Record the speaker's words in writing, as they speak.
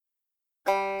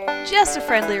Just a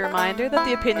friendly reminder that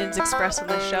the opinions expressed on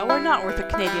this show are not worth a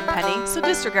Canadian penny, so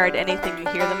disregard anything you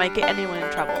hear that might get anyone in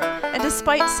trouble. And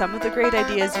despite some of the great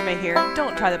ideas you may hear,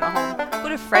 don't try them at home. Go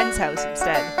to a friend's house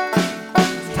instead.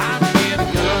 It's time to get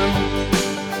a gun.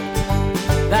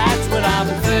 That's what I've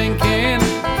been thinking.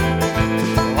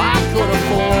 Well, I could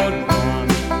afford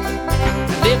one.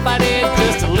 And if I did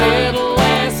just a little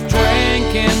less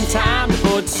drinking, time to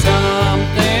put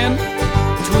something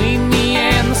between me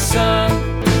and the sun.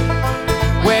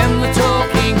 When the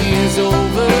talking is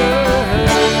over,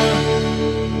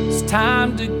 it's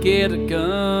time to get a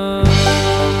gun.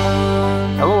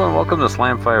 Hello and welcome to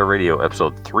Slamfire Radio,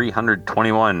 episode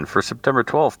 321 for September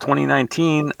 12th,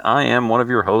 2019. I am one of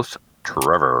your hosts,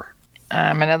 Trevor.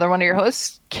 I'm another one of your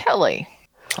hosts, Kelly.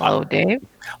 Hello, Dave.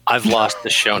 I've lost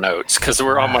the show notes because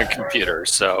we're on my computer,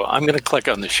 so I'm going to click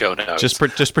on the show notes. Just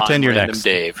pretend you're next.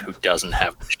 Dave, who doesn't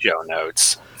have the show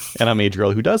notes. And I'm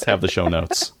Adriel, who does have the show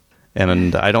notes.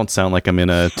 And I don't sound like I'm in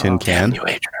a tin can,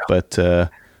 but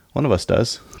one of us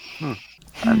does.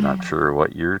 I'm not sure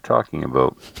what you're talking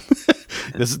about.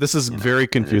 This is very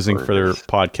confusing for their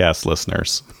podcast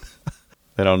listeners.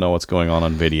 They don't know what's going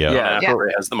on video. Yeah.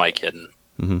 It has the mic hidden.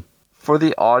 Mm-hmm. For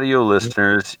the audio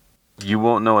listeners, you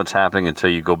won't know what's happening until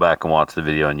you go back and watch the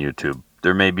video on YouTube.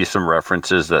 There may be some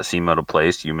references that seem out of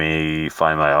place. You may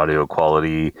find my audio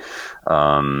quality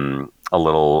a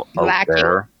little out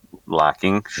there.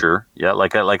 Lacking, sure. Yeah,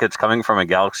 like it's coming from a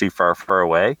galaxy far, far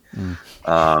away.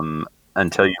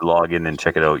 Until you log in and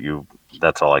check it out,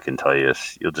 that's all I can tell you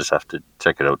is you'll just have to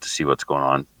check it out to see what's going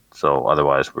on. So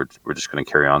otherwise, we're just going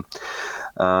to carry on.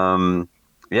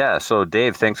 Yeah. So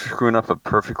Dave, thanks for screwing up a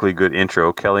perfectly good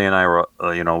intro. Kelly and I were,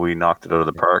 we knocked it out of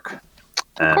the park.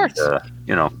 And, of course.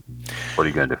 what are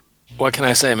you going to do? What can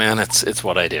I say, man? It's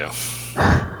what I do.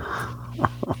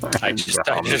 I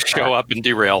just show up and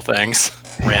derail things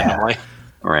randomly.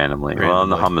 Well,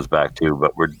 and the hum is back too,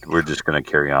 but we're just going to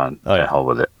carry on. Oh, yeah. The hell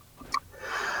with it.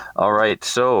 All right,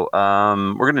 so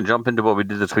we're going to jump into what we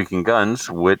did this week in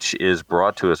guns, which is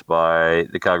brought to us by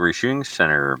the Calgary Shooting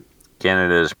Centre,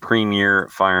 Canada's premier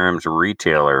firearms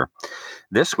retailer.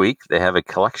 This week, they have a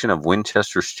collection of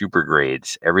Winchester Super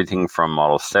Grades, everything from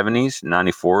Model 70s,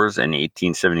 94s, and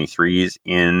 1873s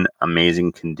in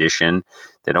amazing condition.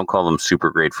 They don't call them Super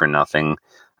Grade for nothing.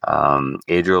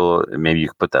 Adriel, maybe you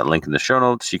could put that link in the show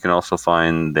notes. You can also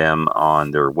find them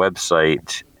on their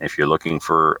website. If you're looking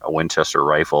for a Winchester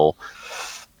rifle,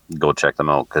 go check them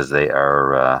out because they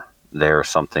are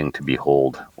something to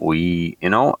behold.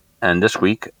 And this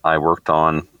week I worked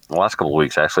on, the last couple of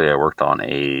weeks actually, I worked on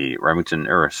a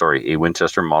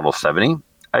Winchester Model 70.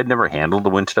 I'd never handled the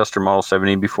Winchester Model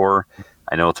 70 before.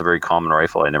 I know it's a very common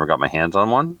rifle. I never got my hands on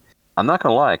one. I'm not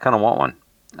going to lie, I kind of want one.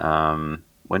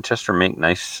 Winchester make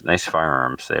nice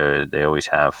firearms. They always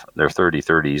have. They're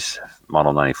 30-30s,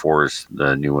 Model 94s.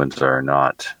 The new ones are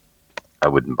not. I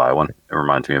wouldn't buy one. It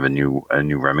reminds me of a new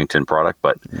Remington product,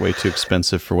 but way too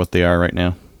expensive for what they are right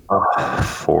now.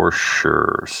 For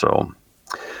sure. So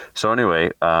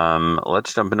anyway,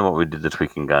 let's jump into what we did this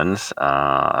week in guns.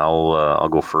 I'll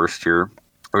go first here.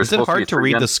 Is it hard to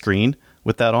read the screen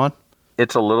with that on?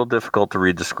 It's a little difficult to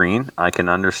read the screen. I can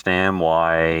understand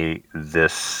why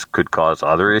this could cause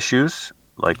other issues,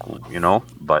 but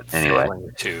anyway. Failing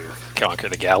to conquer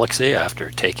the galaxy after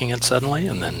taking it suddenly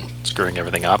and then screwing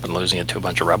everything up and losing it to a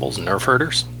bunch of rebels and nerf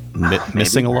herders.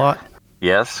 Missing a lot?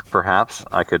 Yes, perhaps.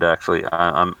 I could actually,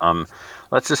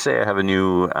 let's just say I have a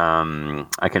new,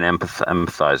 I can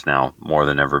empathize now more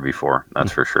than ever before.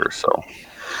 That's for sure. So,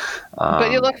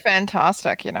 but you look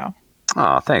fantastic,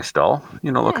 Oh, thanks, doll.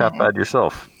 You don't look half bad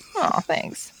yourself. Oh,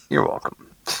 thanks. You're welcome.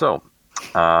 So,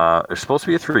 there's supposed to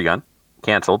be a 3-gun,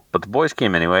 canceled, but the boys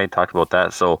came anyway, talked about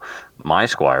that. So, my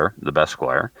Squire, the best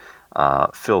Squire,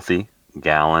 Filthy,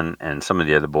 Gallon, and some of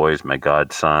the other boys, my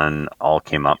godson, all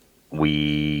came up.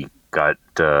 We got,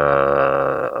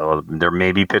 there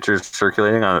may be pictures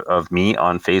circulating of me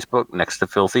on Facebook next to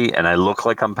Filthy, and I look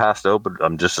like I'm passed out, but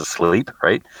I'm just asleep,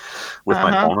 right? With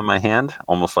my phone in my hand,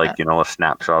 almost like, a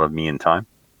snapshot of me in time.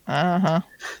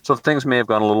 So things may have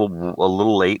gone a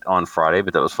little late on Friday,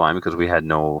 but that was fine because we had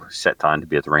no set time to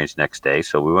be at the range next day.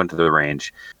 So we went to the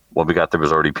range. When we got there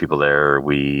was already people there.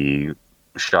 We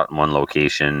shot in one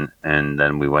location, and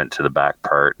then we went to the back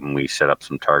part and we set up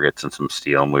some targets and some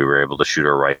steel, and we were able to shoot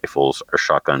our rifles, our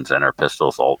shotguns, and our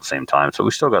pistols all at the same time. So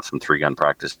we still got some 3-gun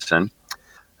practice in.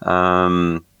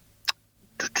 Then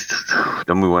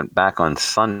we went back on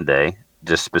Sunday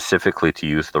just specifically to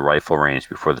use the rifle range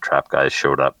before the trap guys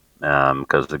showed up,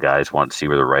 because the guys want to see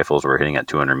where the rifles were hitting at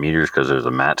 200 meters because there's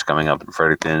a match coming up in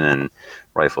Fredericton and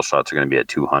rifle shots are going to be at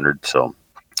 200. So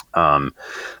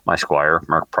my Squire,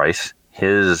 Mark Price,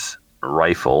 his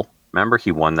rifle. Remember,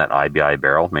 he won that IBI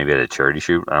barrel, maybe at a charity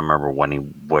shoot. I don't remember when he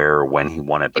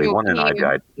won it, but he won an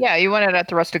IBI. Yeah, you won it at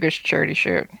the Rustic Goose charity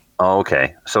shoot. Oh,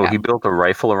 okay. So he built a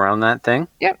rifle around that thing?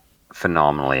 Yep.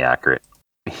 Phenomenally accurate.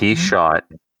 He shot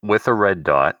with a red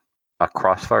dot, a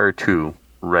Crossfire 2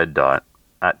 red dot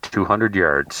at 200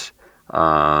 yards,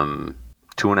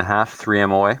 2.5, 3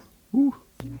 MOA.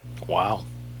 Wow.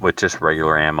 With just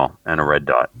regular ammo and a red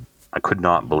dot. I could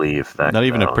not believe that. Not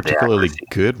even a particularly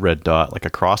good red dot. Like a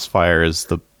Crossfire is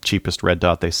the cheapest red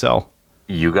dot they sell.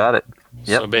 You got it.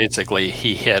 Yep. So basically,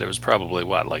 he hit. It was probably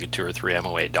like a 2 or 3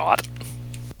 MOA dot.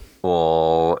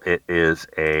 Well, it is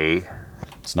a.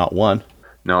 It's not 1.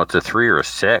 No, it's a 3 or a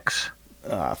 6.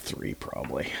 3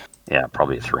 probably. Yeah,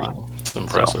 probably a 3. Wow. That's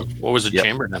impressive. What was the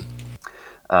chamber then?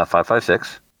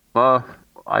 5.56. Well,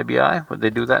 IBI, would they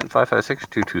do that in 5.56?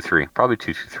 2.23. Probably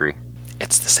 2.23.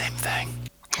 It's the same thing.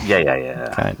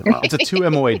 Yeah. Kind of. It's a 2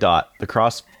 MOA dot. The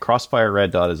Crossfire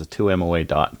red dot is a 2 MOA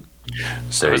dot.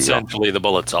 So essentially, the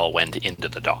bullets all went into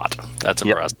the dot. That's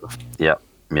impressive. Yep.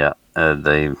 Yeah.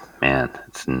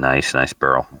 It's a nice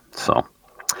barrel. So,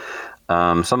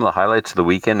 some of the highlights of the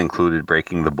weekend included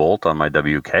breaking the bolt on my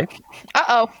WK.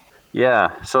 Uh-oh.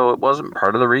 Yeah, so it wasn't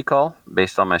part of the recall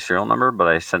based on my serial number, but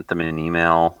I sent them an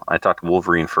email. I talked to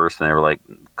Wolverine first, and they were like,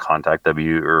 contact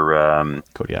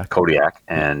Kodiak,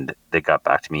 and they got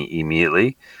back to me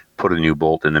immediately, put a new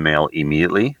bolt in the mail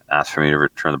immediately, asked for me to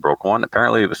return the broken one.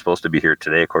 Apparently, it was supposed to be here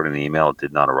today. According to the email, it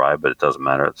did not arrive, but it doesn't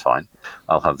matter. It's fine.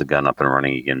 I'll have the gun up and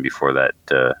running again before that.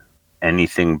 The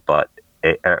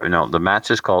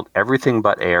match is called Everything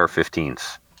But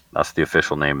AR-15s. That's the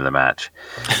official name of the match.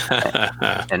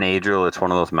 And Adriel, it's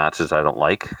one of those matches I don't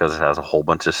like because it has a whole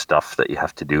bunch of stuff that you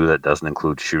have to do that doesn't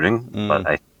include shooting. But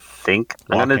I think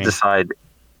I'm going to decide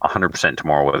 100%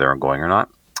 tomorrow whether I'm going or not.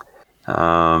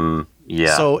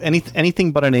 Yeah. So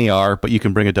anything but an AR, but you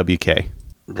can bring a WK.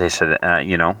 They said,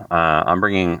 I'm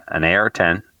bringing an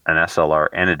AR-10, an SLR,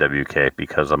 and a WK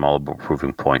because I'm all about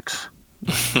proving points.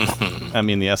 I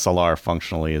mean, the SLR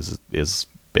functionally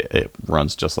it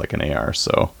runs just like an AR,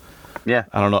 so yeah.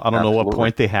 I don't know what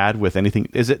point they had with anything.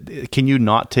 Can you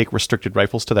not take restricted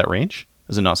rifles to that range?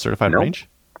 Is it not certified range?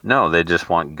 No, they just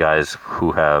want guys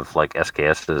who have like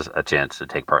SKSs a chance to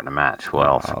take part in a match.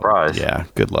 Well, surprise. Yeah,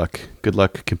 good luck. Good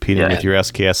luck competing with your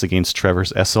SKS against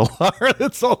Trevor's SLR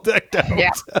that's all decked out.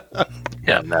 Yeah.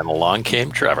 Yeah, and then along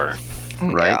came Trevor.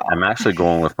 Right. Yeah. I'm actually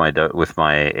going with my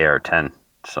AR-10.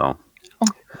 So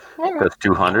because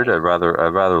 200, I'd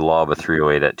rather lob a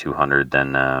 308 at 200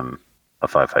 than a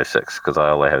 5.56 because I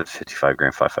only have 55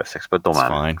 grain 5.56, but don't matter,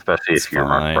 fine. Especially if you're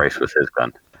Mark Price with his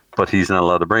gun. But he's not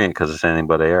allowed to bring it because it's anything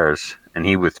but ARs, and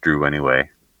he withdrew anyway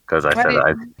because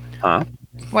I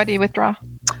Why do you withdraw?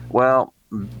 Well,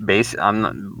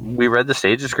 we read the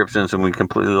stage descriptions and we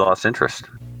completely lost interest.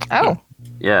 Oh.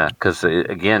 Yeah, because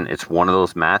again, it's one of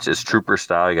those matches, trooper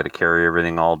style. You got to carry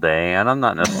everything all day, and I'm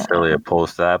not necessarily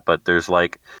opposed to that. But there's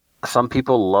some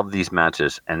people love these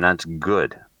matches, and that's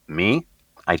good. Me,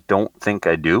 I don't think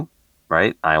I do.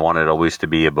 Right? I want it always to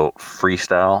be about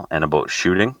freestyle and about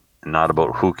shooting, and not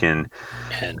about who can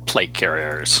and plate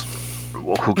carriers.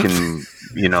 Who can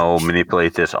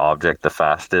manipulate this object the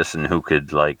fastest, and who could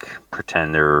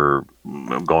pretend they're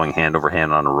going hand over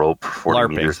hand on a rope for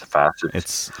 40 meters the fastest.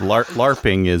 It's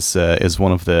LARPing is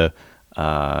one of the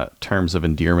terms of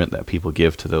endearment that people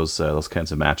give to those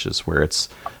kinds of matches, where it's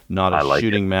not a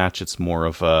shooting match, it's more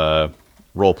of a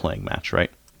role playing match, right?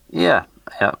 Yeah,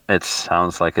 it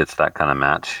sounds like it's that kind of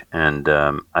match, and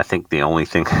I think the only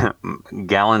thing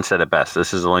Gallon said it best.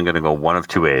 This is only going to go one of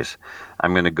two ways.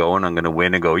 I'm going to go and I'm going to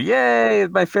win and go, yay,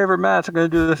 it's my favorite match. I'm going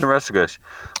to do this in the rest of us.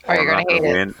 Or you're going to hate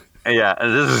it. Yeah,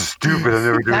 this is stupid. I'm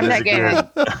never doing this again.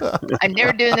 I'm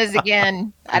never doing this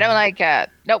again. I don't like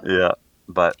it. Nope. Yeah,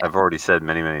 but I've already said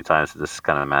many, many times that this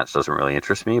kind of match doesn't really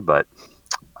interest me, but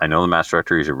I know the match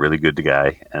director. He's a really good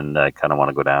guy, and I kind of want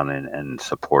to go down and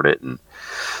support it. And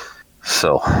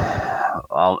so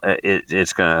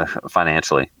it's going to,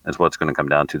 financially, is what's going to come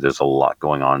down to. There's a lot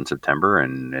going on in September,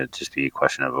 and it'd just be a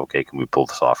question of, okay, can we pull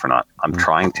this off or not? I'm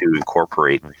trying to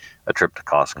incorporate a trip to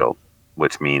Costco,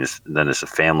 which means then it's a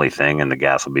family thing, and the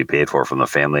gas will be paid for from the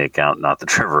family account, not the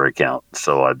Trevor account.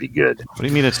 So I'd be good. What do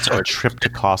you mean it's a trip to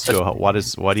Costco?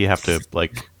 Why do you have to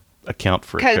account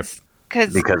for a trip?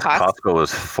 Because Costco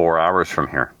is 4 hours from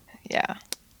here. Yeah.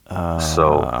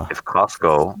 So if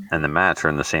Costco and the match are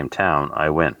in the same town, I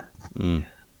win.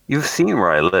 You've seen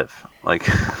where I live.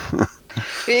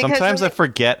 Sometimes I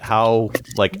forget how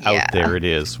out there it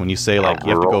is when you say you have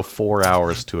to go 4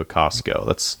 hours to a Costco.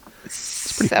 That's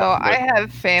pretty so I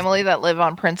have family that live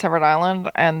on Prince Edward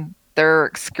Island, and their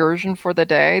excursion for the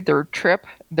day, their trip,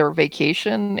 their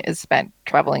vacation is spent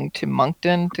traveling to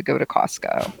Moncton to go to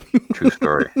Costco. True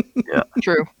story. Yeah.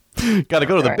 True. Got to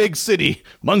go to the Right. big city,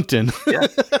 Moncton. Yeah.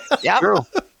 Yep. True.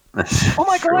 Oh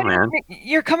my True, God, man.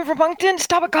 you're coming from Moncton?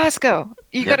 Stop at Costco.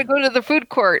 You got to go to the food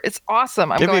court. It's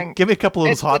awesome. I'm going. Give me a couple of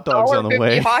those It's hot dogs on the $1.50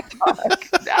 way. Hot dog.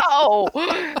 No,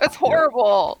 that's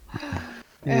horrible.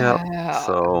 Yeah. Yeah.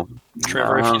 So,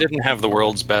 Trevor, if you didn't have the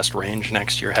world's best range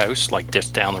next to your house, like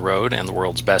just down the road, and the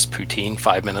world's best poutine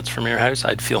 5 minutes from your house,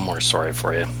 I'd feel more sorry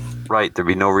for you. right, there'd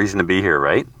be no reason to be here,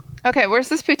 right? Okay, where's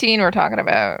this poutine we're talking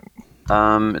about?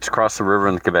 It's across the river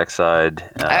on the Quebec side.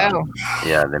 Oh.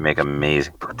 Yeah, they make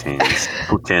amazing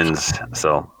poutines.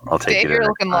 So I'll take Dave, you you're there.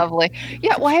 looking lovely.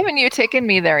 Yeah, why haven't you taken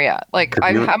me there yet? Like,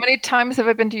 how many times have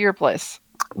I been to your place?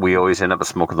 We always end up at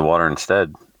Smoke of the Water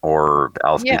instead, or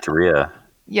Al's Yeah. Pizzeria.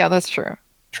 Yeah, that's true.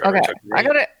 Trevor Okay, took me. I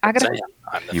gotta, I'm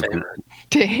the You've been, favorite.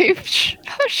 Dave,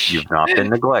 shush. you've not been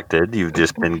neglected. You've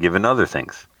just been given other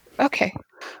things. Okay.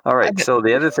 All right. So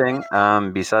the other thing,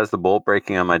 besides the bolt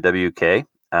breaking on my WK,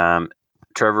 other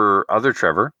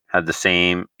Trevor had the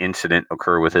same incident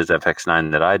occur with his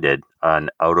FX9 that I did, an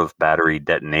out of battery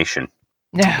detonation.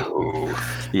 No.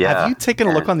 Yeah. Have you taken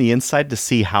a look on the inside to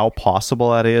see how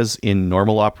possible that is in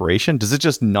normal operation? Does it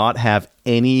just not have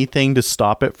anything to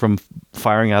stop it from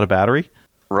firing out a battery?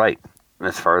 Right.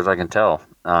 As far as I can tell.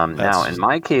 Now, in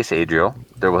my case, Adriel,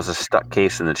 there was a stuck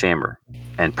case in the chamber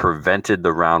and prevented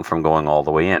the round from going all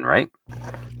the way in, right?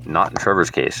 Not in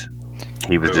Trevor's case.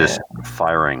 He was just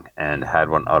firing and had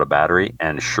one out of battery,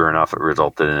 and sure enough, it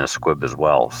resulted in a squib as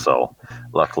well. So,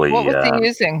 luckily, What was he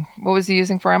using? What was he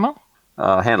using for ammo?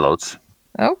 hand loads.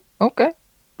 Oh, okay.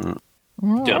 Mm.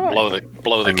 All Did it right.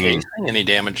 blow the I mean- casing? Any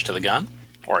damage to the gun?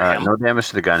 Or him? No damage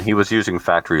to the gun. He was using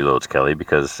factory loads, Kelly,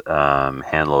 because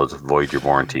hand loads void your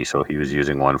warranty. So he was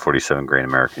using 147 grain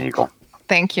American Eagle.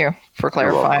 Thank you for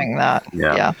clarifying that.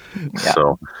 Yeah. Yeah.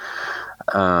 So,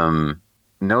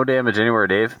 no damage anywhere,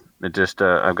 Dave. It just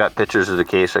I've got pictures of the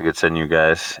case I could send you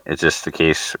guys. It's just the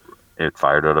case. It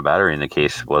fired out a battery, and the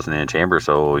case wasn't in a chamber,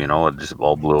 so it just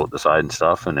all blew out the side and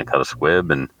stuff, and it cut a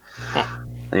squib, and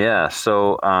yeah.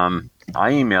 So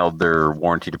I emailed their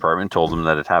warranty department, told them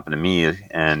that it happened to me,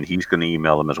 and he's going to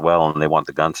email them as well, and they want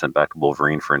the gun sent back to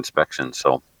Wolverine for inspection.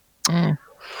 So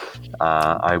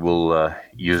I will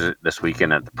use it this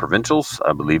weekend at the Provincials.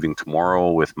 I'll be leaving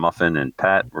tomorrow with Muffin and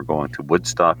Pat. We're going to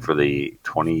Woodstock for the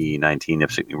 2019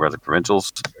 Ipswich New Brunswick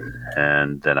Provincials,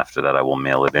 and then after that I will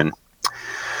mail it in.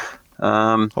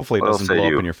 Hopefully it what doesn't else blow I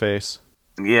up do? in your face.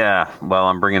 Yeah, well,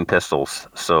 I'm bringing pistols,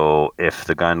 so if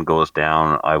the gun goes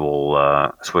down, I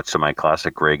will switch to my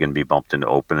classic Rig and be bumped into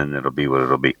open, and it'll be what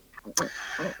it'll be.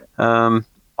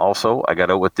 Also, I got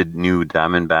out with the new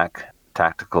Diamondback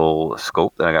tactical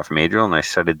scope that I got from Adriel, and I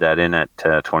setted that in at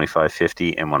 25,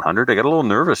 50, and 100. I got a little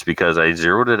nervous because I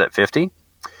zeroed it at 50,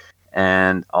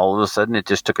 and all of a sudden it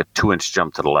just took a 2-inch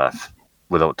jump to the left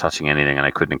without touching anything, and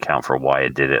I couldn't account for why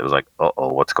it did it. It was like,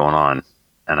 uh-oh, what's going on?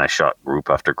 And I shot group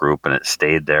after group, and it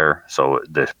stayed there. So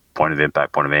the point of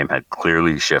impact, point of aim had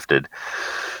clearly shifted.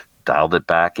 Dialed it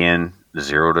back in,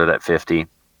 zeroed it at 50,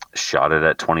 shot it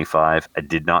at 25. I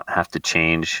did not have to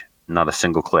change, not a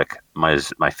single click. My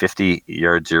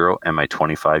 50-yard zero and my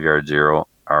 25-yard zero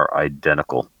are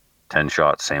identical. 10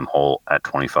 shots, same hole at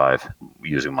 25,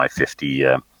 using my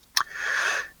 50-yard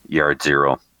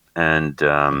zero. And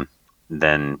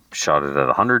then shot it at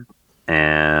 100.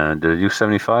 And did I do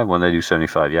 75? When did I do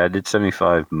 75? Yeah, I did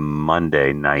 75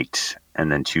 Monday night.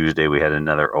 And then Tuesday we had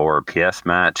another ORPS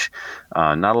match.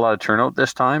 Not a lot of turnout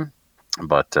this time,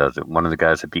 but one of the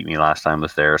guys that beat me last time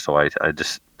was there. So I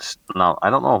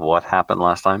don't know what happened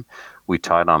last time. We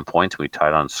tied on points, we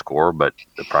tied on score, but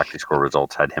the practice score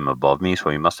results had him above me. So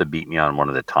he must have beat me on one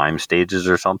of the time stages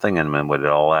or something. And when it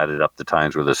all added up, the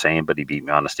times were the same, but he beat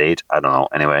me on a stage. I don't know.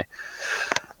 Anyway,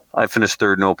 I finished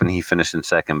third in open. He finished in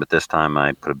second, but this time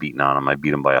I put a beating on him. I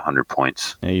beat him by 100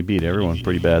 points. Yeah, you beat everyone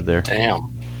pretty bad there.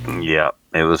 Damn. Yeah,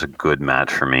 it was a good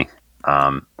match for me.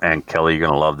 And Kelly, you're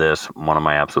going to love this. One of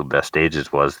my absolute best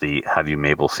stages was the Have You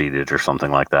Mabel Seated or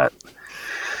something like that.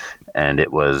 And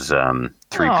it was 3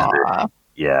 positions.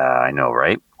 Yeah, I know,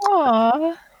 right?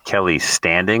 Aww. Kelly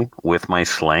standing with my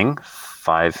sling,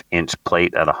 5-inch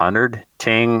plate at 100.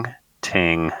 Ting,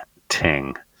 ting,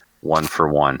 ting. 1 for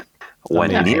 1.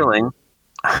 When amazing. kneeling,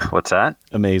 what's that?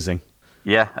 Amazing.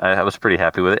 Yeah, I was pretty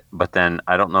happy with it. But then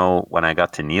I don't know, when I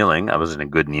got to kneeling, I was in a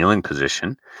good kneeling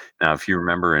position. Now, if you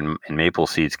remember in maple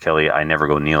seats, Kelly, I never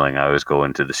go kneeling. I always go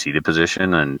into the seated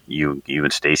position. And you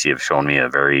and Stacy have shown me I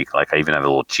even have a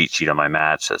little cheat sheet on my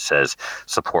match that says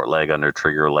support leg under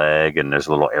trigger leg. And there's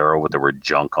a little arrow with the word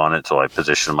junk on it. So I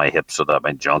position my hips so that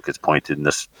my junk is pointed in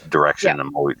this direction. Yeah.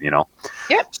 I'm always,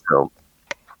 Yep. So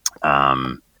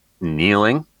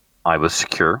kneeling, I was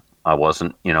secure. I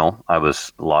wasn't, I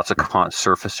was lots of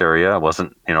surface area. I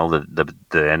wasn't, the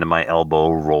end of my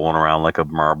elbow rolling around like a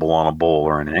marble on a bowl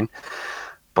or anything.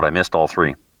 But I missed all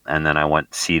three. And then I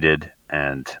went seated,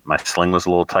 and my sling was a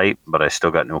little tight, but I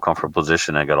still got no comfortable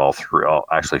position. I got all three,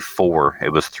 actually four. It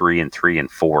was 3 and 3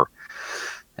 and 4.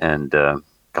 And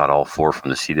got all 4 from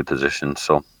the seated position.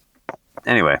 So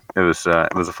anyway, it was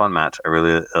a fun match. I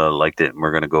really liked it. And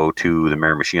we're going to go to the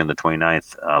Miramichi on the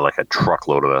 29th, like a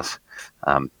truckload of us.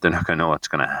 They're not going to know what's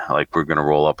going to, we're going to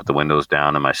roll up with the windows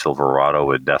down in my Silverado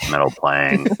with death metal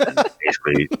playing. And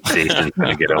basically, Jason's going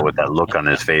to get out with that look on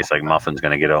his face, like Muffin's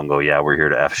going to get out and go, yeah, we're here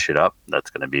to F shit up. That's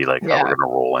going to be like, how we're going to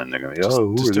roll in. They're going to be,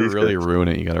 just to really ruin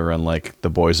it, you got to run like The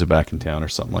Boys Are Back in Town or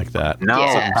something like that. No,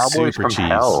 Yeah. Cowboys Super from cheese.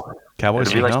 Hell.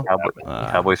 Cowboys from Hell?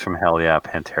 Cowboys from Hell, yeah,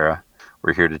 Pantera.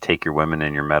 We're here to take your women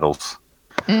and your medals.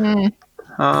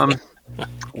 Mm-hmm.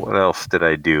 What else did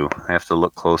I do? I have to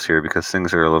look close here because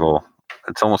things are a little...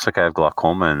 It's almost like I have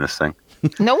glaucoma in this thing.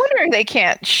 No wonder they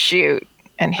can't shoot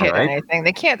and hit Right? anything.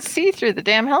 They can't see through the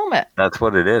damn helmet. That's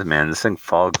what it is, man. This thing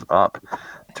fogs up.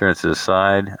 Turns to the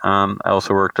side. I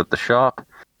also worked at the shop.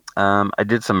 I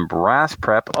did some brass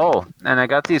prep. Oh, and I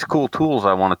got these cool tools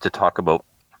I wanted to talk about,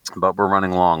 but we're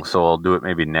running long, so I'll do it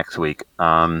maybe next week.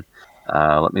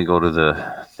 Let me go to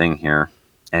the thing here.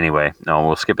 Anyway, no,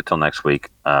 we'll skip it till next week.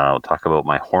 I'll talk about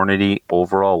my Hornady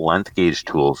overall length gauge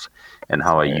tools and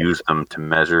how I use them to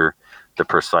measure the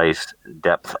precise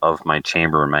depth of my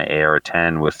chamber in my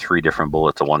AR-10 with 3 different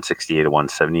bullets, a 168, a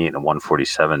 178, and a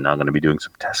 147. Now I'm going to be doing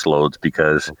some test loads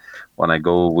because when I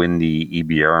go win the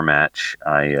EBR match,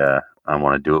 I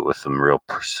want to do it with some real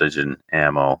precision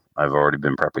ammo. I've already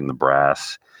been prepping the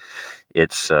brass.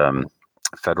 It's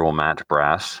Federal match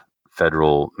brass,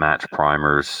 Federal match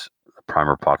primers.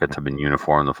 Primer pockets have been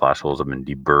uniform. The flash holes have been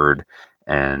deburred,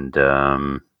 and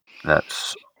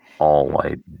that's all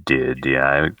I did.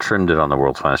 Yeah, I trimmed it on the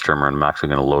World's Finest Trimmer, and I'm actually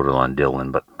going to load it on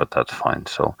Dylan, but that's fine.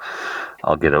 So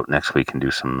I'll get out next week and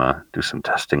do some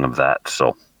testing of that.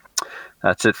 So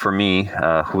that's it for me.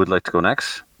 Who would like to go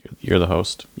next? You're the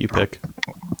host. You pick.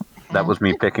 That was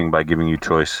me picking by giving you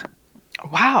choice.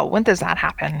 Wow, when does that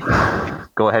happen?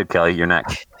 Go ahead, Kelly. You're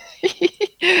next.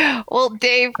 Well,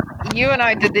 Dave, you and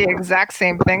I did the exact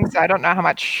same thing, so I don't know how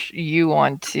much you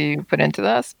want to put into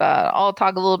this, but I'll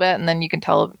talk a little bit, and then you can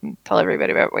tell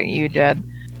everybody about what you did.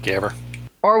 Gaver.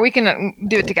 Or we can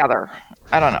do it together.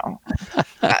 I don't know.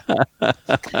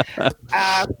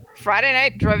 Friday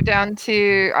night, drove down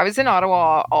to... I was in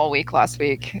Ottawa all week last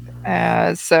week,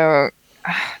 so...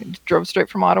 drove straight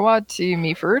from Ottawa to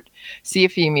Meaford,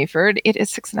 CFE Meaford. It is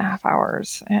 6.5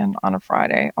 hours, and on a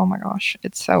Friday, oh my gosh,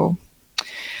 it's so...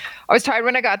 I was tired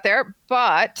when I got there,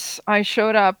 but I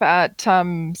showed up at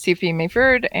CFE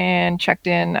Meaford and checked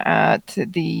in at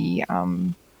the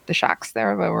shacks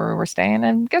there where we're staying,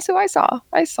 and guess who I saw?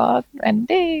 I saw Ren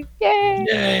Dave. Yay!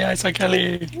 Yay, I saw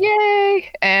Kelly.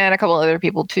 Yay! And a couple other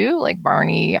people too, like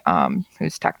Barney,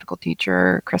 who's technical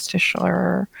teacher, Chris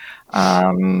Tischler,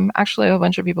 actually a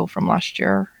bunch of people from last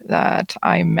year that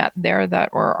I met there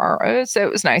that were ROs, so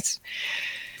it was nice.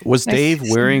 Was Dave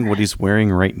wearing what he's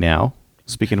wearing right now?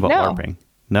 Speaking about No. LARPing.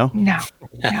 No? No.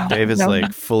 Dave is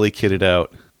like fully kitted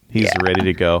out. He's ready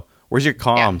to go. Where's your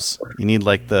comms? You need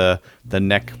like the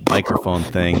neck microphone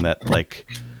thing that like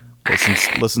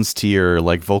listens to your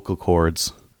like vocal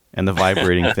cords and the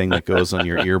vibrating thing that goes on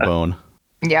your ear bone.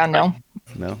 Yeah, no.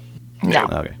 No? No.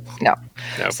 Okay. No.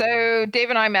 Nope. So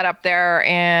Dave and I met up there,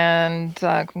 and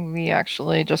we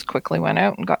actually just quickly went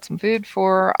out and got some food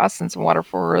for us and some water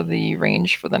for the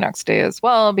range for the next day as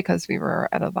well, because we were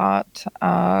out of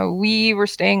that. We were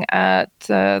staying at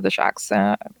the shacks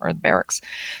or the barracks,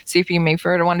 CFE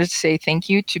Mayfair. I wanted to say thank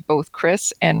you to both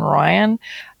Chris and Ryan.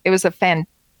 It was a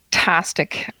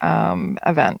fantastic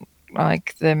event.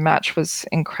 Like, the match was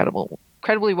incredibly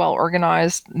well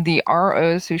organized. The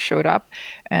ROs who showed up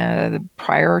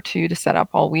prior to set up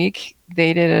all week,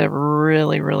 they did a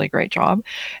really, really great job.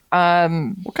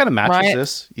 What kind of match is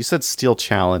this? You said Steel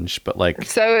Challenge, but like...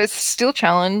 So it's Steel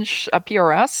Challenge, a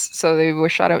PRS. So they were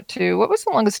shot out to... What was the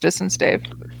longest distance, Dave?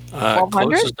 1,200?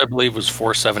 Closest, I believe, was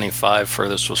 475.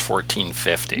 Furthest was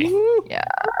 1450. Yeah.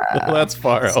 Well, that's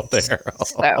far out there.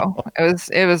 So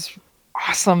it was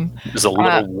awesome. There's a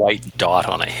little white dot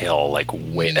on a hill, like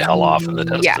way the hell off in the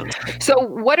distance. Yeah. So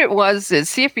what it was is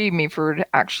CFB Meaford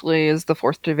actually is the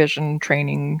 4th Division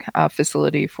training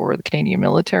facility for the Canadian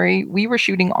military. We were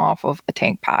shooting off of a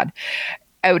tank pad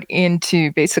out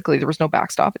into, basically there was no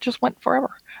backstop. It just went forever.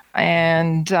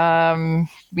 And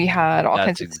we had all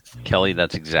kinds of... Kelly,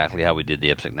 that's exactly how we did the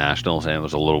IPSC Nationals, and it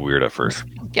was a little weird at first.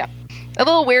 Yeah, a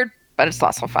little weird, but it's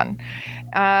lots of fun.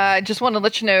 I just want to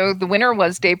let you know the winner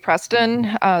was Dave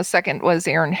Preston. Second was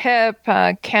Aaron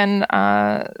Hipp. Ken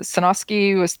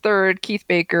Sanoski was third. Keith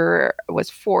Baker was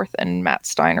fourth, and Matt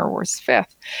Steiner was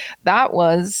fifth.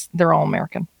 They're all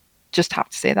American. Just have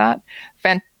to say that.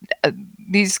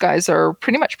 These guys are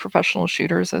pretty much professional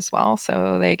shooters as well,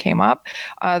 so they came up.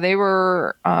 They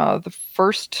were the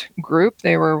first group.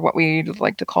 They were what we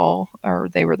like to call, or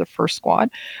they were the first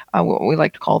squad, what we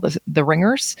like to call the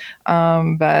ringers.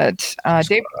 But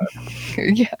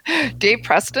Dave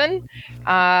Preston,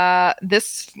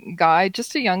 this guy,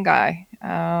 just a young guy,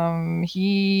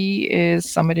 he is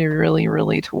somebody really,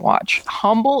 really to watch.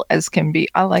 Humble as can be.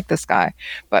 I like this guy,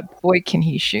 but boy, can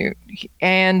he shoot.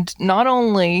 And not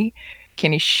only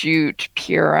can he shoot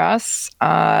PRS,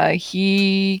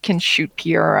 he can shoot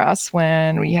PRS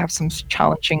when we have some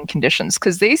challenging conditions.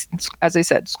 Because they, as I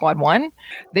said, Squad 1,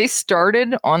 they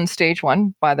started on stage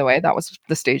 1, by the way. That was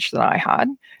the stage that I had.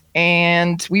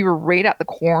 And we were right at the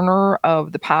corner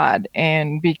of the pad.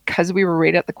 And because we were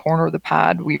right at the corner of the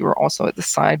pad, we were also at the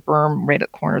side berm, right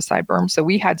at the corner of the side berm. So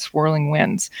we had swirling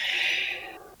winds.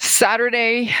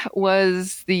 Saturday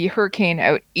was the hurricane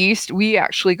out east. We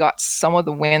actually got some of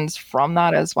the winds from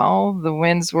that as well. The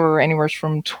winds were anywhere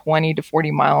from 20 to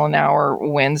 40 mile an hour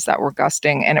winds that were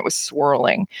gusting, and it was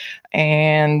swirling.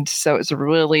 And so it was a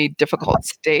really difficult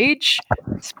stage,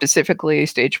 specifically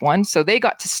stage 1. So they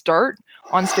got to start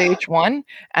on stage 1,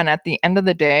 and at the end of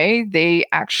the day they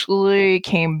actually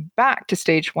came back to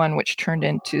stage 1, which turned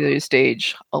into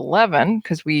stage 11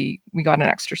 because we got an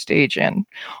extra stage in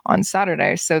on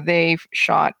Saturday. So they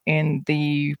shot in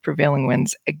the prevailing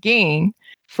winds again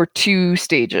for 2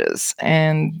 stages,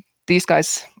 and these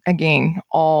guys again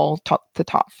all the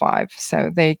top 5, so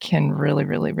they can really,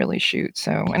 really, really shoot.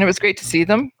 So, and it was great to see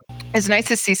them. It's nice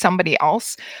to see somebody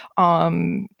else.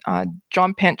 John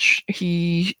Pinch,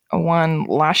 he won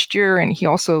last year, and he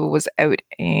also was out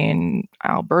in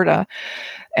Alberta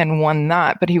and won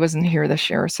that, but he wasn't here this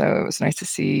year. So it was nice to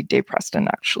see Dave Preston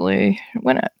actually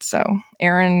win it. So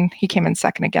Aaron, he came in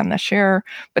second again this year,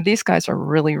 but these guys are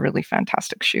really, really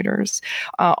fantastic shooters.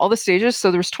 All the stages,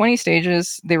 so there was 20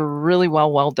 stages. They were really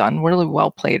well done, really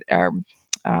well played.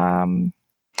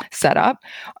 Set up.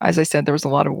 As I said, there was a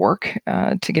lot of work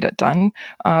to get it done,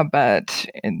 but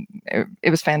it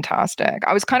was fantastic.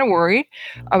 I was kind of worried.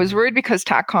 I was worried because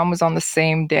TACCOM was on the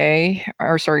same day,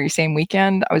 or sorry, same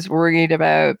weekend. I was worried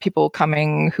about people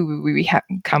coming, who we had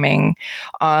coming,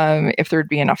 if there'd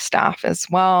be enough staff as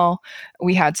well.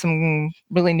 We had some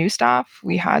really new staff.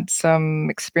 We had some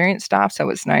experienced staff, so it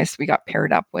was nice. We got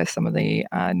paired up with some of the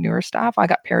newer staff. I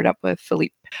got paired up with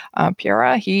Philippe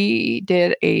Piera. He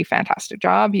did a fantastic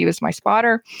job. He was my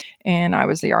spotter, and I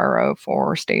was the RO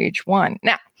for stage 1.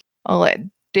 Now, I'll let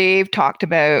Dave talked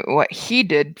about what he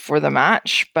did for the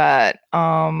match, but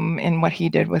and what he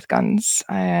did with guns.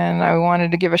 And I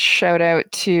wanted to give a shout out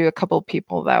to a couple of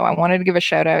people, though. I wanted to give a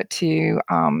shout out to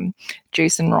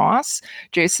Jason Ross.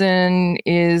 Jason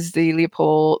is the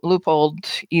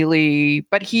Leupold Ely,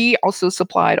 but he also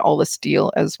supplied all the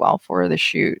steel as well for the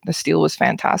shoot. The steel was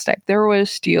fantastic. There was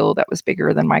steel that was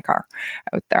bigger than my car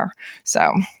out there.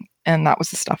 So, and that was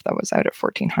the stuff that was out at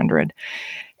 1400.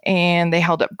 And they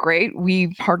held up great.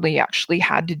 We hardly actually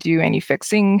had to do any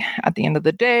fixing at the end of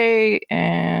the day,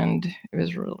 and it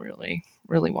was really, really,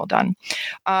 really well done.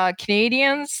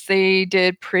 Canadians, they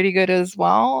did pretty good as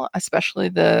well, especially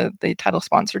the title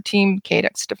sponsor team,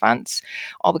 KDX Defense.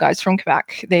 All the guys from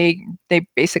Quebec, they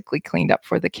basically cleaned up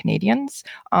for the Canadians.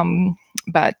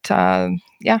 But they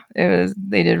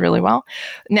did really well.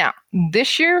 Now,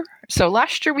 this year, so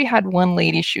last year we had 1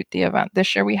 lady shoot the event.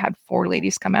 This year we had 4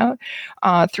 ladies come out.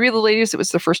 3 of the ladies, it was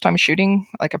the first time shooting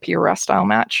like a PRS style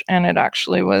match, and it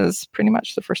actually was pretty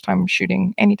much the first time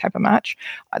shooting any type of match.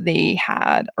 They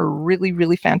had a really,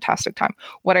 really fantastic time.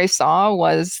 What I saw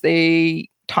was they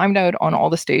timed out on all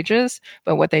the stages,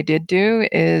 but what they did do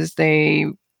is they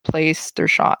placed their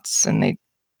shots and they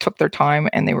took their time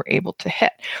and they were able to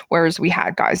hit. Whereas we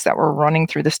had guys that were running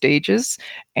through the stages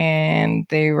and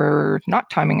they were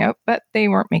not timing out, but they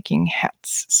weren't making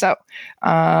hits. So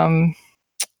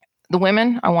the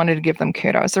women, I wanted to give them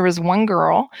kudos. There was one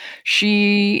girl,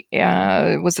 she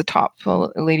was the top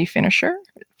lady finisher.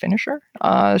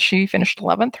 She finished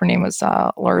 11th. Her name was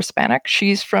Laura Spanek.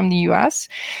 She's from the US.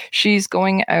 She's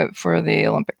going out for the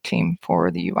Olympic team for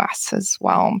the US as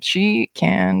well. She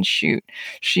can shoot.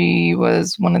 She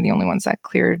was one of the only ones that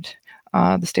cleared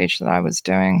the stage that I was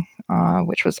doing,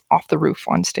 which was off the roof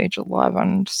on stage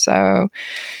 11. So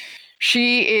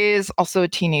she is also a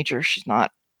teenager. She's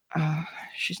not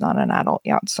an adult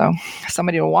yet, so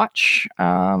somebody to watch.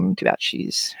 Too bad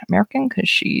she's American because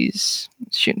she's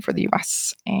shooting for the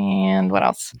US. And what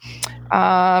else?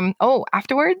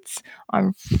 Afterwards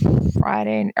on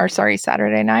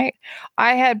Saturday night,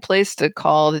 I had placed a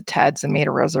call to Ted's and made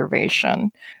a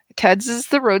reservation. Ted's is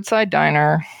the roadside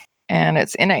diner, and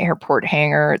it's in an airport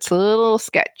hangar. It's a little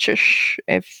sketchish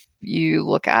if you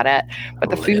look at it,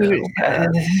 but the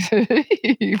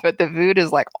food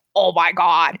is like, oh my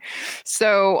God.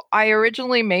 So I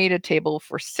originally made a table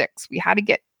for 6. We had to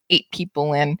get 8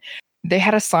 people in. They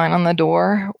had a sign on the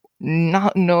door.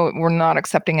 We're not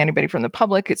accepting anybody from the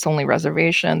public. It's only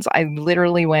reservations. I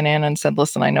literally went in and said,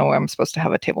 listen, I know I'm supposed to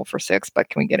have a table for 6, but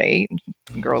can we get 8?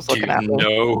 And girls looking at me. Do you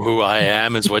know who I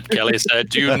am is what Kelly said.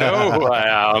 Do you know who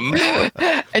I am?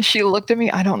 And she looked at me.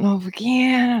 I don't know if we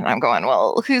can. And I'm going,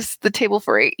 well, who's the table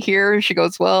for 8 here? She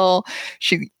goes, well,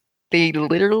 they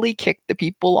literally kicked the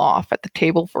people off at the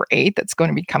table for 8 that's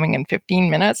going to be coming in 15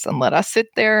 minutes and let us sit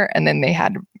there. And then they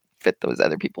had to fit those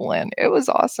other people in. It was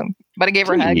awesome. But I gave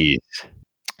her a hug.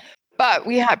 But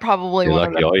we had probably You're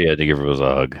lucky all you had to give her was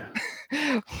a hug.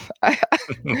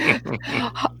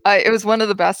 It was one of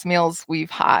the best meals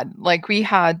we've had. Like we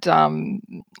had,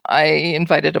 I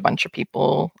invited a bunch of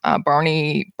people.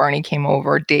 Barney came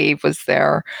over. Dave was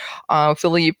there.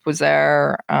 Philippe was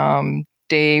there.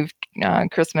 Dave,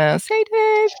 Christmas. Hey,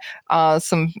 Dave.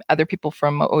 Some other people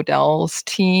from Odell's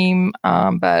team.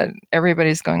 But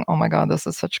everybody's going, oh my God, this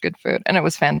is such good food. And it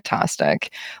was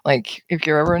fantastic. Like if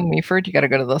you're ever in Meaford, you got to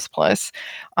go to this place.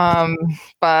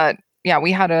 But yeah,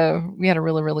 we had a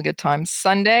really, really good time.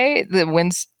 Sunday, the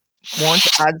winds weren't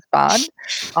as bad.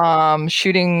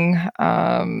 Shooting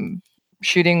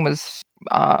was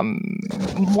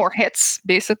more hits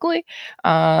basically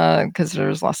because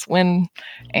there's less wind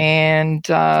and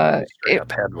straight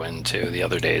up headwind too. The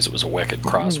other days it was a wicked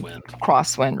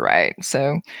crosswind, right?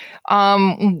 So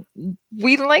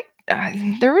we like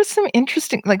there was some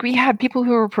interesting, like we had people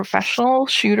who were professional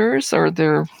shooters or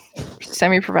they're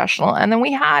semi-professional, and then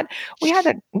we had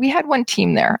one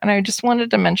team there, and I just wanted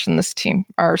to mention this team.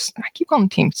 I keep calling them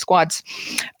team squads.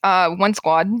 One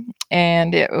squad,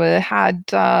 and it had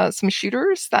some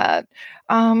shooters that.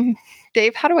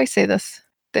 Dave, how do I say this?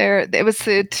 It was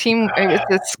the team. It was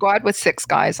the squad with 6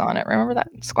 guys on it. Remember that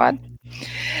squad?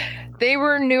 They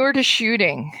were newer to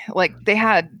shooting. Like they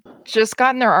had just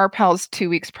gotten their RPALs 2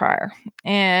 weeks prior,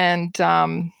 and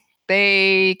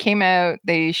they came out.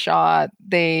 They shot.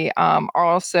 They are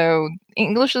also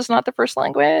English is not the first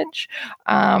language,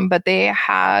 but they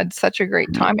had such a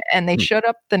great time, and they showed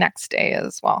up the next day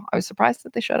as well. I was surprised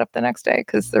that they showed up the next day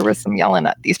because there was some yelling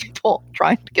at these people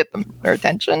trying to get their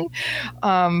attention.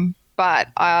 But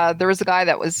there was a guy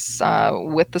that was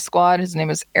with the squad. His name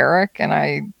is Eric, and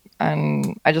I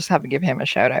just have to give him a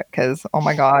shout out because, oh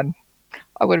my God,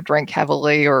 I would have drank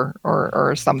heavily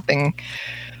or something.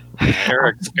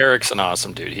 Eric's an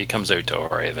awesome dude. He comes out to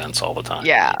our events all the time.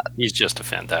 Yeah. He's just a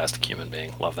fantastic human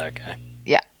being. Love that guy.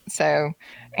 Yeah. So,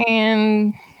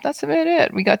 and that's about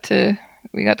it. We got to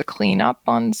clean up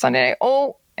on Sunday.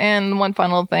 Oh, and one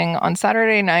final thing on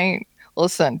Saturday night.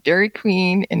 Listen, Dairy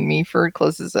Queen in Meaford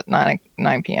closes at 9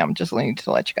 p.m. Just need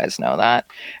to let you guys know that.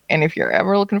 And if you're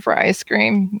ever looking for ice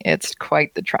cream, it's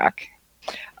quite the trek.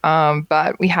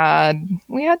 But we had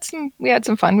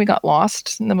some fun. We got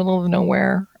lost in the middle of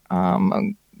nowhere.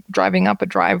 Driving up a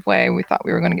driveway. We thought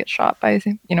we were going to get shot by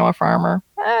a farmer.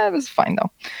 It was fine though.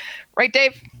 Right,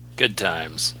 Dave? Good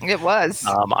times. It was.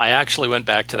 I actually went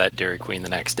back to that Dairy Queen the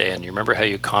next day, and you remember how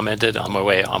you commented on my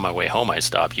way home? I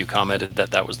stopped. You commented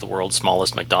that was the world's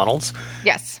smallest McDonald's.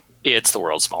 Yes. It's the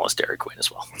world's smallest Dairy Queen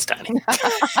as well. It's tiny.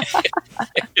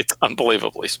 It's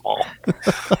unbelievably small.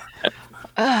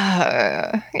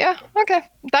 Yeah. Okay.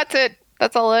 That's it.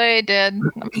 That's all I did.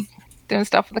 I'm doing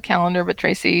stuff with the calendar, but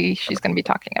Tracy, she's going to be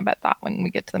talking about that when we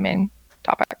get to the main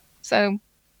topic. So,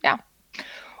 yeah.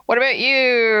 What about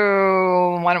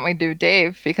you? Why don't we do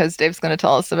Dave? Because Dave's going to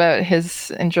tell us about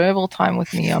his enjoyable time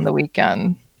with me on the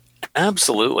weekend.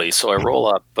 Absolutely. So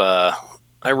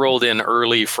I rolled in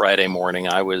early Friday morning.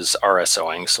 I was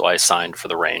RSOing, so I signed for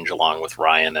the range along with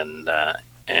Ryan and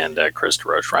Chris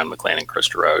DeRoche, Ryan McLean and Chris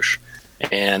DeRoche.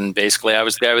 And basically, I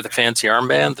was the guy with the fancy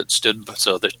armband that stood.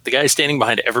 So the guy standing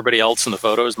behind everybody else in the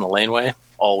photos in the laneway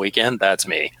all weekend, that's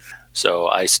me. So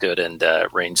I stood and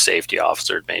range safety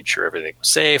officer made sure everything was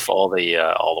safe. All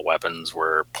the weapons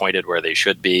were pointed where they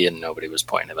should be, and nobody was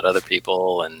pointing them at other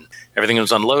people. And everything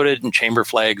was unloaded, and chamber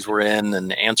flags were in,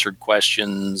 and answered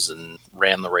questions, and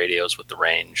ran the radios with the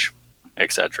range,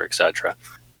 et cetera, et cetera.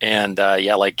 And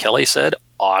like Kelly said,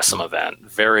 awesome event,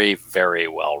 very, very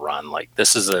well run. Like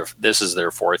this is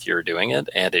their fourth year doing it,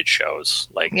 and it shows.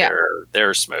 Like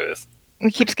they're smooth.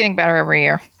 It keeps getting better every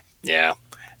year. Yeah.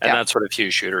 And that's what a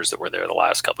few shooters that were there the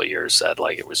last couple of years said.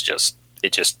 Like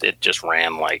it just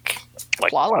ran like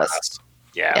flawless.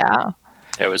 Yeah.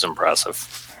 It was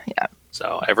impressive. Yeah.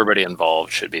 So everybody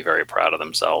involved should be very proud of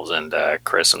themselves. And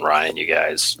Chris and Ryan, you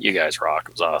guys rock.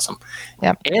 It was awesome.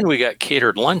 Yep. And we got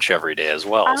catered lunch every day as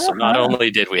well. So not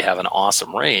only did we have an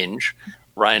awesome range,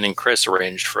 Ryan and Chris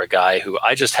arranged for a guy who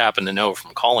I just happen to know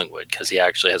from Collingwood because he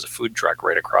actually has a food truck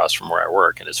right across from where I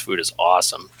work, and his food is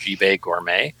awesome. G-Bay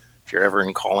Gourmet. If you're ever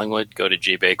in Collingwood, go to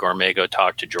G-Bay Gourmet, go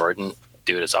talk to Jordan.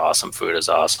 Dude is awesome. Food is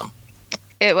awesome.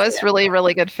 It was really,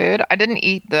 really good food. I didn't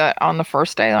eat on the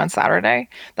first day, on Saturday.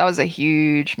 That was a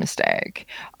huge mistake.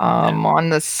 On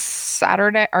the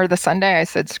Saturday or the Sunday, I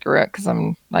said, screw it, because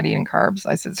I'm not eating carbs.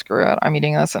 I said, screw it. I'm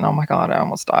eating this. And oh my God, I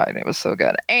almost died. It was so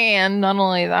good. And not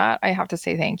only that, I have to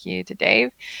say thank you to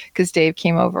Dave, because Dave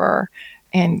came over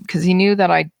and because he knew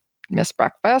that I missed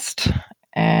breakfast.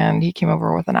 And he came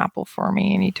over with an apple for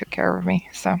me, and he took care of me.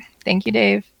 So thank you,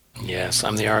 Dave. Yes,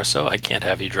 I'm the RSO. I can't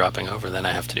have you dropping over. Then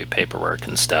I have to do paperwork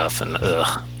and stuff, and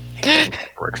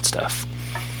paperwork and stuff.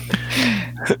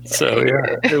 So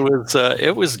yeah,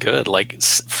 it was good. Like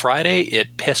Friday,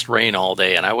 it pissed rain all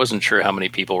day, and I wasn't sure how many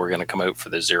people were going to come out for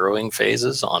the zeroing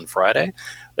phases on Friday.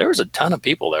 There was a ton of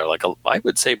people there. Like I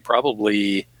would say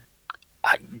probably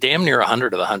damn near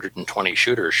 100 of the 120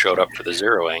 shooters showed up for the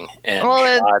zeroing and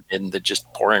shot in the just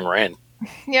pouring rain.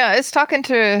 Yeah, I was talking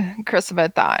to Chris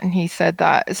about that, and he said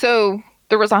that. So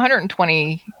there was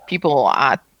 120 people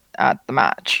at the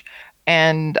match,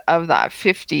 and of that,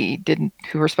 50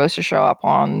 who were supposed to show up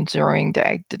on zeroing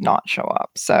day did not show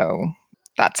up. So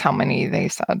that's how many they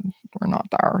said were not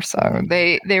there. So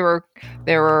they were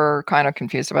kind of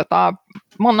confused about that.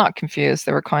 Well, not confused.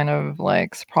 They were kind of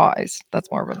like surprised. That's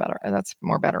more better. They're at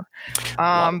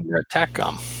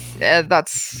TACCOM. They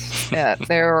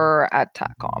were at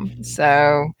TACCOM.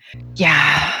 So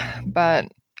yeah,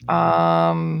 but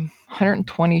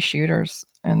 120 shooters,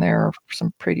 and there are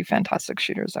some pretty fantastic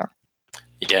shooters there.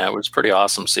 Yeah, it was pretty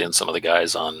awesome seeing some of the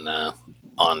guys on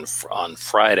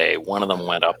Friday. One of them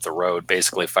went up the road,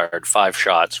 basically fired 5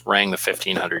 shots, rang the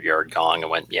 1,500-yard gong, and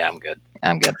went, "Yeah, I'm good.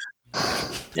 I'm good.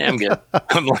 Yeah, I'm good."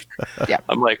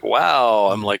 I'm like, wow.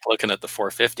 I'm like looking at the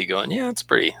 450, going, "Yeah, that's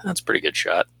pretty good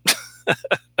shot."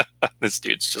 This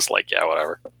dude's just like, "Yeah,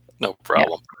 whatever, no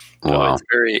problem." Yeah. Wow. So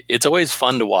it's always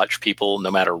fun to watch people,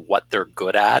 no matter what they're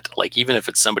good at. Like even if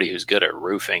it's somebody who's good at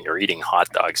roofing or eating hot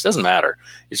dogs, doesn't matter.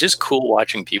 It's just cool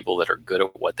watching people that are good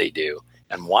at what they do.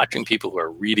 And watching people who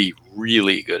are really,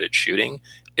 really good at shooting,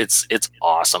 it's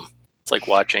awesome. It's like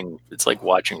watching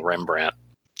Rembrandt.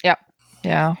 Yep.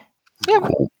 Yeah.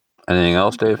 Cool. Anything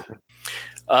else, Dave?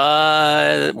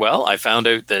 Well, I found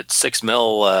out that 6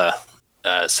 mil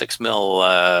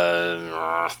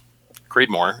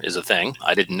Creedmoor is a thing.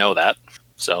 I didn't know that,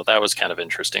 so that was kind of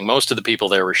interesting. Most of the people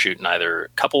there were shooting either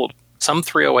some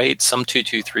 308, some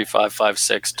 223,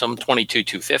 556, some 22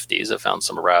 250s. I found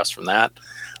some harass from that.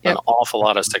 Yep. An awful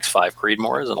lot of 6.5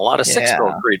 Creedmoors and a lot of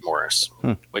 6-stroke Creedmoors,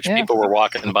 which people were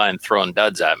walking by and throwing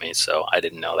duds at me. So I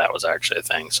didn't know that was actually a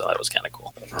thing. So that was kind of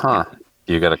cool. Huh.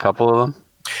 You got a couple of them?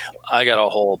 I got a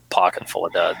whole pocket full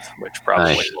of duds, which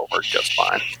probably will work just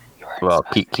fine. Well,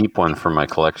 keep one for my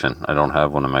collection. I don't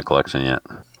have one in my collection yet.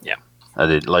 Yeah. I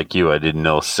didn't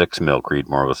know 6 mil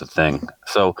Creedmoor was a thing.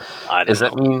 So does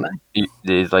that mean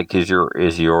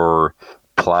is your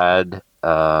plaid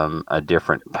a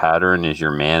different pattern? Is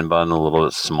your man bun a little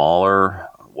bit smaller?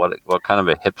 What kind of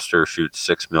a hipster shoots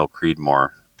 6 mil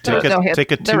Creedmoor? Take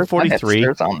a 243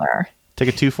 on there. Take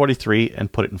a 243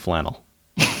 and put it in flannel.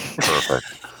 Perfect.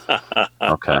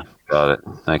 Okay, got it.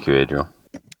 Thank you, Adriel.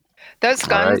 Those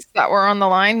guns that were on the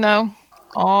line, though,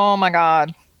 oh my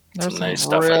God, there's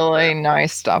some really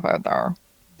nice stuff out there.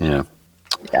 Yeah.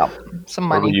 Yeah. Some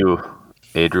money. What about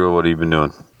you, Adriel? What have you been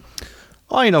doing?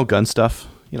 Oh, gun stuff.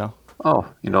 Oh,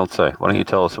 you don't say. Why don't you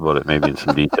tell us about it, maybe in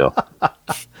some detail?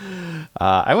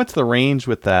 I went to the range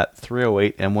with that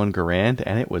 308 M1 Garand,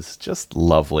 and it was just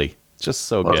lovely. Just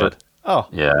so good. It? Oh.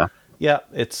 Yeah. Yeah,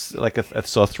 it's like a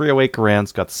 308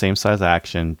 Garand's got the same size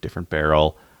action, different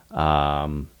barrel.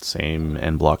 Same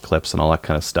end block clips and all that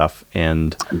kind of stuff.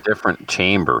 And different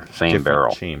chamber, same different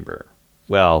barrel. chamber.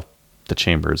 Well, the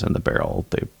chambers and the barrel,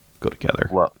 they go together.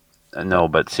 Well, no,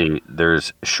 but see,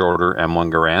 there's shorter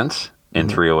M1 Garands in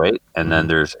 308, and then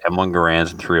there's M1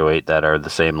 Garands in 308 that are the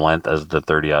same length as the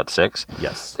 30-06.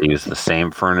 Yes. They use the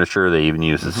same furniture. They even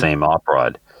use the same op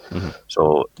rod.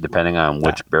 So depending on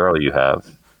which barrel you have,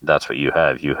 that's what you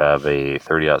have. You have a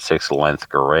 30-06 length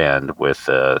Garand with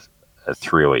a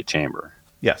 308 chamber.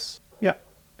 Yes. Yeah.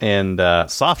 And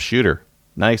soft shooter.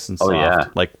 Nice and soft. Oh, yeah.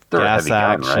 Like They're a gas heavy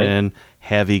gun, action, right?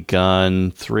 heavy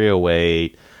gun,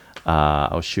 308.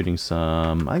 I was shooting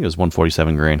some, I think it was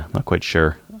 147 grain. I'm not quite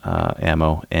sure.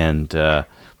 Ammo. And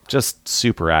just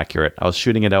super accurate. I was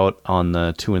shooting it out on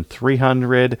the 2 and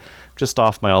 300, just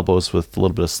off my elbows with a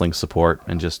little bit of sling support,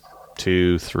 and just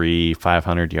 2, 3,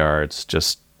 500 yards,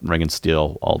 just ringing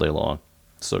steel all day long.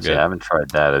 So good. See, I haven't tried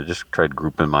that. I've just tried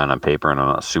grouping mine on paper, and I'm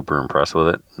not super impressed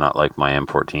with it. Not like my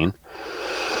M14.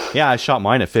 Yeah, I shot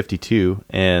mine at 52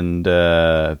 and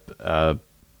nice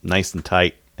and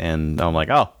tight. And I'm like,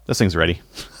 oh, this thing's ready.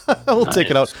 We'll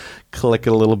take it out, click it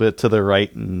a little bit to the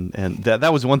right. And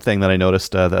that was one thing that I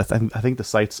noticed. That I think the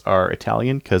sights are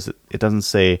Italian because it doesn't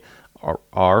say R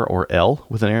or L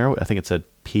with an arrow. I think it said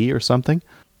P or something.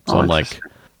 So I'm like,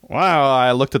 wow,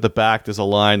 I looked at the back. There's a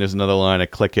line. There's another line. I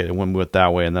click it and went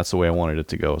that way. And that's the way I wanted it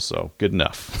to go. So good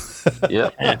enough. Yeah.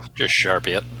 Just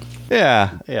Sharpie it.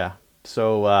 Yeah.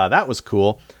 So that was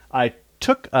cool. I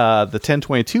took the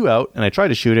 1022 out and I tried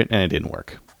to shoot it and it didn't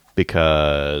work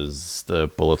because the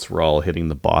bullets were all hitting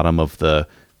the bottom of the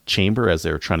chamber as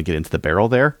they were trying to get into the barrel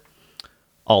there.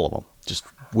 All of them just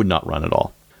would not run at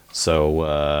all.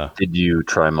 So did you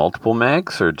try multiple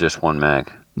mags or just one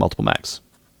mag? Multiple mags.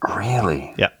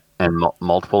 Really? Yeah. And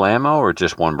multiple ammo or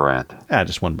just one brand? Yeah,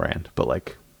 just one brand, but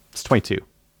like it's 22.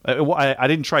 I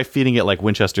didn't try feeding it like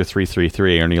Winchester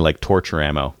 333 or any like torture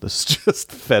ammo. This is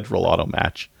just Federal auto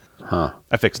match. Huh.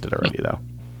 I fixed it already though.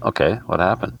 Okay, what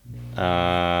happened?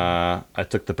 I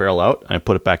took the barrel out and I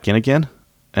put it back in again,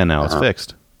 and now it's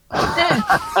fixed.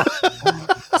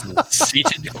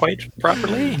 Seated quite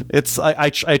properly. It's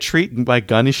I treat my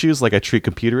gun issues like I treat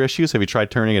computer issues. Have you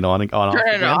tried turning it on and off? Turn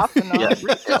it again? off and on.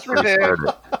 Just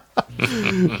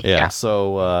reboot. Yeah.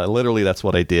 So literally, that's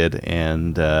what I did,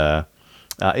 and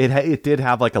it did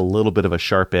have like a little bit of a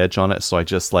sharp edge on it. So I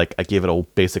just I gave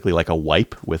it basically like a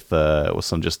wipe with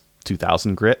some just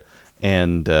 2000 grit,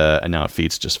 and now it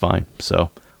feeds just fine.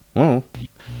 So. The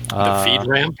feed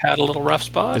ramp had a little rough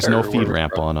spot. There's no feed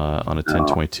ramp on a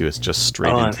 1022. It's just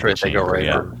straight into the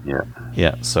chamber.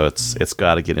 Yeah. So it's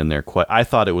got to get in there. I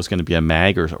thought it was going to be a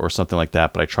mag or something like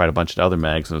that, but I tried a bunch of other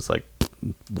mags and it's like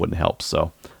wouldn't help.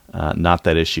 So not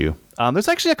that issue. There's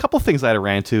actually a couple things I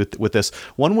ran into with this.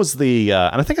 One was and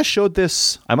I think I showed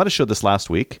this. I might have showed this last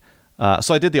week.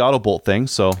 So I did the auto bolt thing.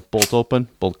 So bolt open,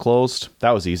 bolt closed.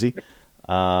 That was easy.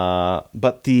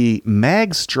 But the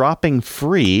mags dropping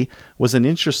free was an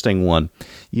interesting one.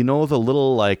 You know, the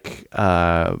little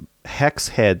hex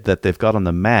head that they've got on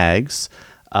the mags,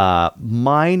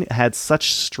 mine had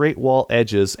such straight wall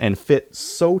edges and fit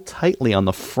so tightly on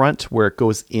the front where it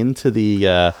goes into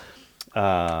the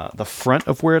front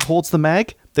of where it holds the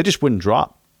mag, they just wouldn't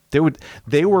drop.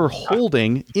 They were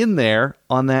holding in there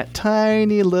on that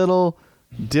tiny little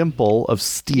dimple of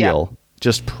steel,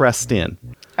 just pressed in.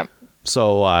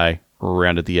 So I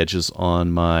rounded the edges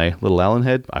on my little Allen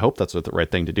head. I hope that's the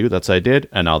right thing to do. That's what I did.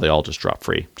 And now they all just drop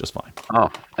free just fine.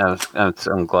 Oh,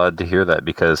 I'm glad to hear that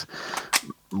because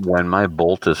when my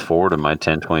bolt is forward in my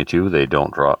 1022, they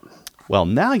don't drop. Well,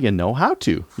 now you know how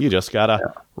to. You just got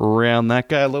to round that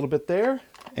guy a little bit there.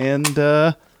 And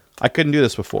I couldn't do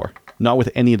this before. Not with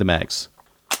any of the mags.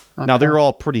 Okay. Now, they're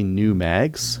all pretty new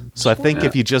mags. So I think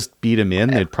if you just beat them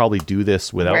in, they'd probably do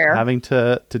this without having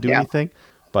to do anything.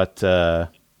 But, it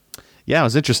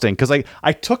was interesting because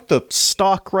I took the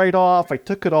stock right off. I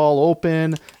took it all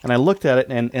open and I looked at it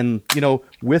and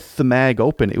with the mag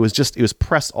open, it was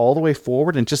pressed all the way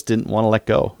forward and just didn't want to let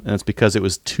go. And it's because it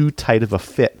was too tight of a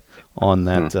fit on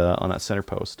that center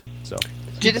post. So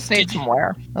you just need some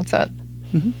wear. That's it.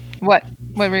 Mm-hmm. What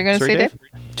were you going to say, Dave?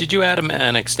 Did you add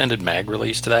an extended mag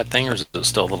release to that thing, or is it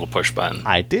still a little push button?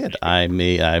 I did.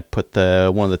 I put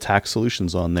one of the tack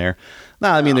solutions on there. No,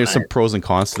 I mean, there's some pros and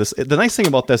cons to this. The nice thing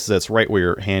about this is it's right where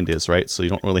your hand is, right? So you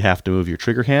don't really have to move your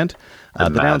trigger hand. The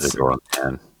Matador,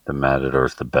 man. The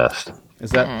Matador's the best.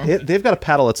 Is that they've got a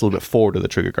paddle that's a little bit forward of the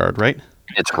trigger guard, right?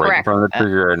 It's right in front of the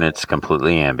trigger, and it's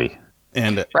completely ambi.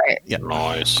 And yeah,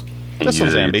 nice. This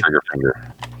one's ambi. Trigger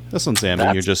finger. This one's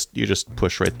ambi. You just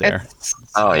push right there.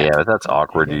 But that's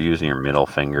awkward. You're using your middle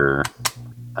finger.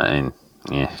 I mean,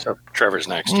 yeah. So Trevor's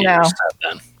next to you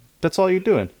then. that's all you're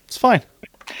doing. It's fine.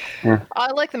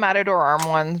 I like the Matador arm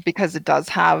ones because it does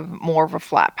have more of a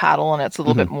flat paddle and it's a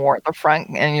little bit more at the front,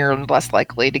 and you're less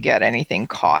likely to get anything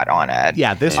caught on it.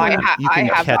 Yeah, this one you can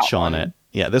catch on it.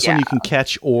 Yeah, this one you can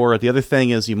catch, or the other thing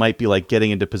is you might be like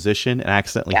getting into position and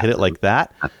accidentally hit it like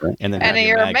that, and then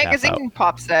your magazine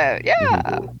pops out.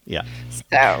 Yeah. Yeah.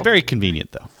 So very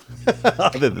convenient though.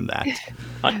 Other than that,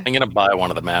 I'm going to buy one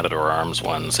of the Matador Arms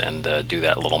ones and do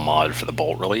that little mod for the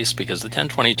bolt release, because the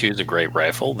 1022 is a great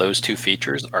rifle. Those two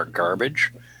features are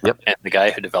garbage. Yep. And the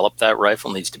guy who developed that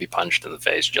rifle needs to be punched in the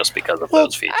face just because of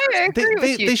those features. I agree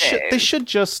with you, they should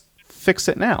just fix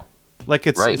it now. Like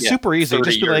it's super easy.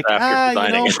 Just be like,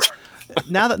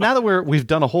 now that we've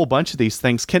done a whole bunch of these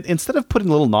things, instead of putting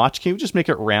a little notch, can we just make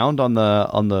it round on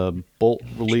the bolt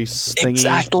release thingy?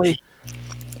 Exactly.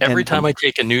 Every time I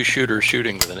take a new shooter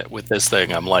shooting with this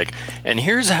thing, I'm like, and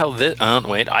here's how this.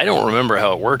 Wait, I don't remember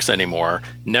how it works anymore.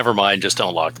 Never mind, just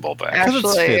don't lock the bolt back. Actually,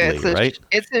 it's fiddly, right?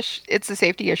 It's a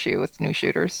safety issue with new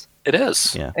shooters. It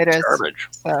is. Yeah, it is garbage.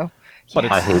 So. But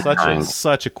it's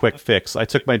such a quick fix. I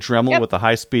took my Dremel with a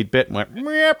high-speed bit and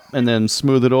went, and then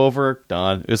smooth it over.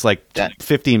 Done. It was like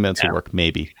 15 minutes of work,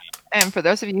 maybe. And for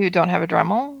those of you who don't have a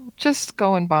Dremel, just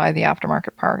go and buy the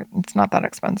aftermarket part. It's not that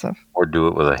expensive. Or do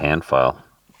it with a hand file.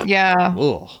 Yeah.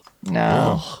 Ugh.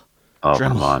 No. Oh, Dremel.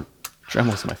 Come on.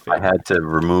 Dremel's my favorite. I had to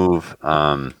remove...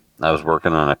 I was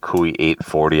working on a Kui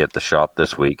 840 at the shop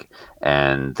this week,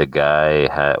 and the guy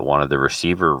wanted the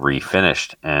receiver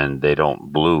refinished, and they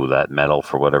don't blue. That metal,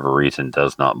 for whatever reason,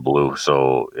 does not blue,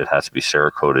 so it has to be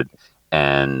Cerakoted.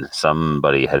 And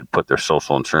somebody had put their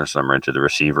social insurance number into the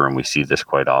receiver, and we see this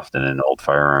quite often in old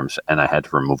firearms, and I had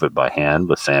to remove it by hand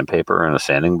with sandpaper and a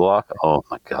sanding block. Oh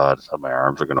my God, my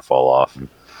arms are going to fall off.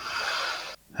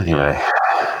 Anyway...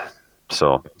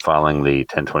 So filing the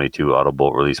 1022 auto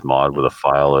bolt release mod with a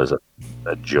file is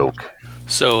a joke.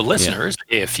 So listeners,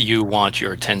 if you want your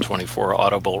 1024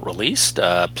 auto bolt released,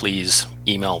 please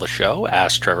email the show,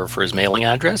 ask Trevor for his mailing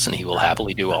address, and he will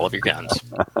happily do all of your guns.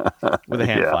 With a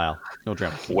hand file. No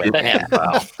drama. With a hand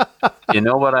file. You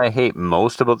know what I hate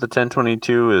most about the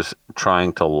 1022 is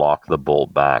trying to lock the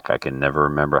bolt back. I can never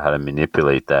remember how to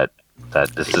manipulate that.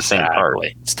 It's the same part.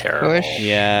 It's terrible.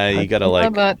 Yeah, you gotta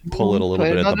pull it a little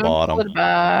bit at the bottom. Pull it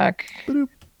back.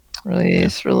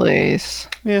 Release.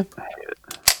 Yeah.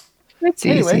 It's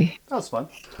anyway, easy. That was fun.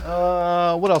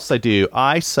 What else did I do?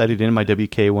 I sighted in my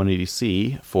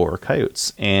WK-180C for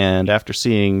coyotes, and after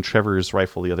seeing Trevor's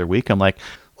rifle the other week, I'm like,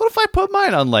 what if I put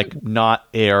mine on not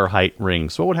air height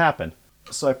rings? What would happen?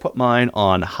 So I put mine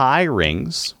on high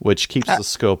rings, which keeps the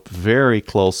scope very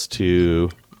close to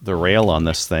the rail on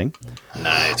this thing.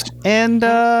 Nice. And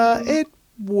it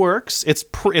works.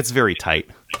 It's very tight.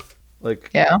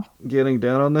 Getting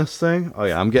down on this thing. Oh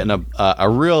yeah, I'm getting a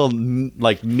real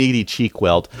meaty cheek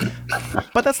weld.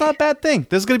 But that's not a bad thing.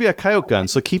 This is going to be a coyote gun,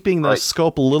 so keeping the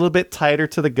scope a little bit tighter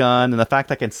to the gun and the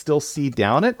fact I can still see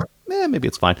down it, maybe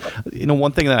it's fine.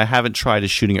 One thing that I haven't tried is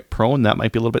shooting it prone. That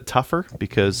might be a little bit tougher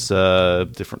because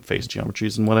different face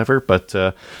geometries and whatever. But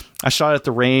I shot at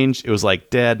the range. It was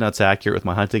dead nuts accurate with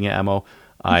my hunting ammo.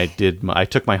 I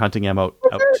took my hunting ammo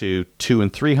out to 200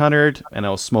 and 300, and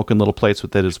I was smoking little plates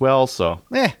with it as well. So,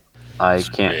 I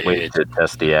can't wait to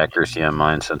test the accuracy on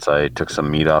mine since I took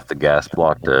some meat off the gas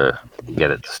block to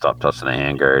get it to stop touching the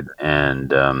handguard,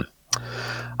 and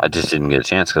I just didn't get a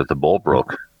chance because the bolt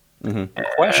broke. Mm-hmm.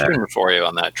 Question for you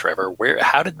on that, Trevor.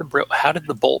 How did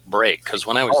the bolt break? Because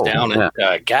when I was down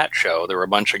at GAT show, there were a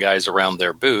bunch of guys around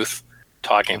their booth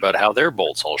talking about how their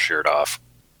bolts all sheared off.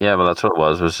 Yeah, well, that's what it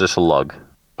was. It was just a lug.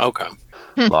 Okay.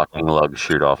 Locking lug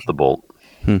sheared off the bolt.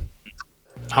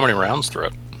 How many rounds through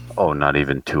it? Oh, not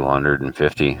even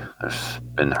 250. There's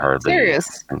been hardly.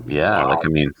 Serious? Yeah, wow.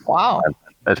 Wow.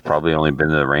 It's probably only been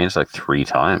to the range 3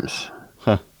 times.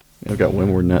 Huh. I've got way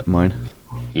more than that in mine.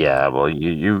 Yeah, well,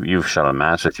 you've shot a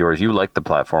match with yours. You like the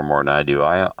platform more than I do.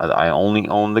 I only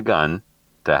own the gun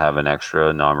to have an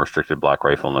extra non-restricted black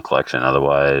rifle in the collection.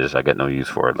 Otherwise, I get no use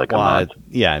for it.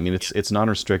 It's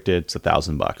non-restricted. It's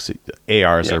 $1,000.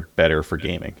 ARs are better for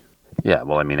gaming. Yeah,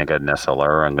 well, I got an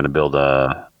SLR. I'm going to build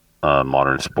a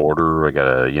modern sporter. I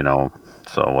got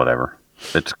so whatever.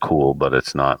 It's cool, but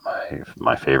it's not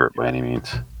my favorite by any means.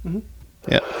 Mm-hmm.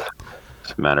 Yeah,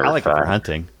 it's a matter I of like fact. it for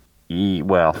hunting.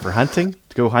 For hunting,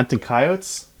 to go hunting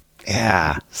coyotes.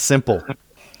 Yeah, simple.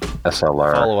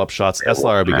 SLR follow-up shots.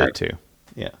 SLR would be good too.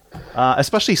 Yeah,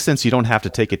 especially since you don't have to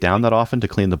take it down that often to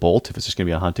clean the bolt. If it's just going to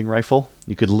be a hunting rifle,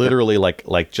 you could literally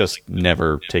just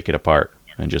never take it apart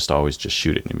and just always just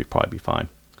shoot it, and it'd probably be fine.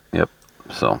 Yep.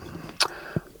 So,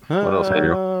 what else,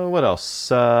 Andrew? What else?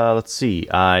 Let's see.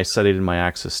 I studied in my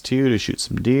Axis 2 to shoot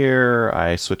some deer.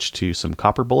 I switched to some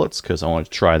copper bullets because I wanted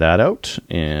to try that out,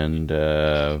 and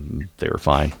they were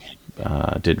fine.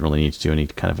 Didn't really need to do any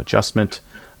kind of adjustment.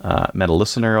 Met a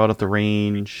listener out at the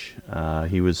range.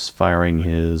 He was firing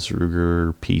his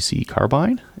Ruger PC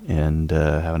carbine and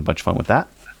having a bunch of fun with that.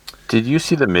 Did you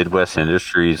see the Midwest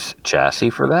Industries chassis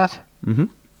for that? Mm-hmm.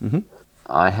 Mm-hmm.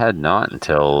 I had not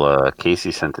until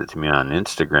Casey sent it to me on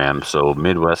Instagram. So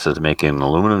Midwest is making an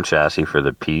aluminum chassis for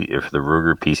the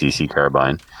Ruger PCC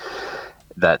carbine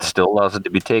that still allows it to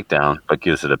be takedown, but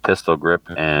gives it a pistol grip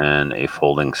and a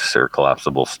folding or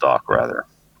collapsible stock, rather.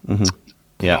 Mm-hmm.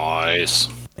 Yeah, Nice.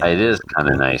 It is kind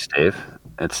of nice, Dave.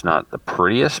 It's not the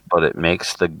prettiest, but it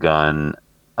makes the gun.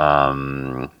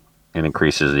 It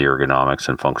increases the ergonomics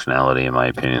and functionality, in my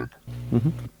opinion.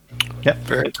 Mm-hmm. Yeah,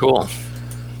 Very cool.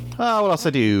 what else I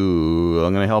do?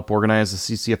 I'm going to help organize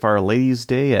the CCFR Ladies'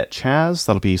 Day at Chaz.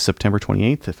 That'll be September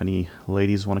 28th, if any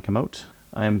ladies want to come out.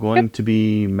 I'm going to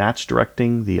be match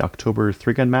directing the October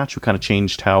 3-gun match. We kind of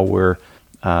changed how we're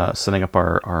setting up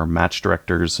our match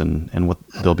directors and what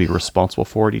they'll be responsible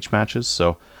for at each matches.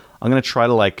 So I'm going to try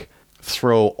to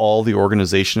throw all the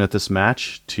organization at this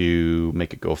match to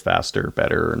make it go faster,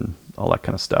 better, and all that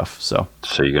kind of stuff. So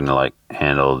you're going to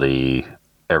handle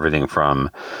everything from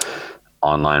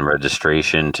online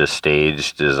registration to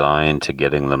stage design to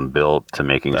getting them built to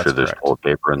making sure there's toilet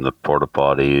paper in the porta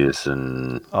potties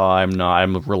and.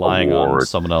 I'm relying on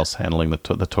someone else handling the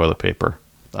toilet paper.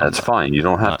 That's fine. You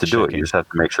don't have to do it. You just have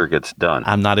to make sure it gets done.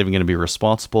 I'm not even going to be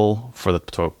responsible for the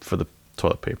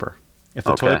toilet paper. If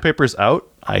the toilet paper's out,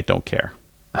 I don't care.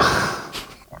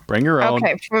 Bring your own.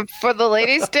 Okay, for the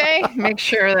Ladies' Day, make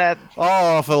sure that.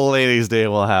 Oh, for the Ladies' Day,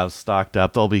 we'll have stocked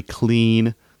up. They'll be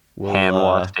clean. Hand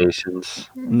wash stations.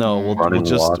 No,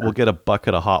 we'll get a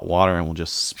bucket of hot water and we'll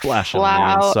just splash it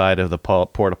on the inside of the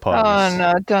porta potties. Oh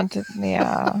no! Don't.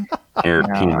 Yeah. Here,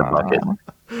 pee in the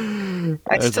bucket.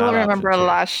 I still remember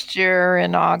last year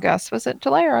in August. Was it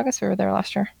July or August? We were there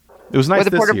last year. It was nice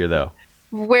this year, though.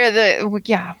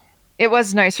 It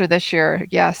was nicer this year.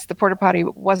 Yes, the porta potty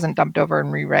wasn't dumped over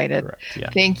and rewrited.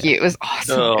 Thank you. It was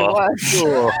awesome.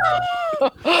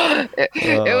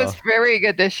 It was very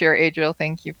good this year. Adriel,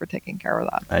 thank you for taking care of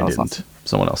that. I didn't. Awesome.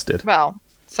 Someone else did. Well,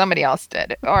 somebody else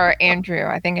did, or Andrew.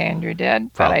 I think Andrew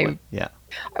did. Probably.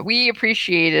 We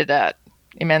appreciated it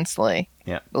immensely.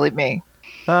 Yeah, believe me.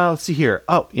 Let's see here.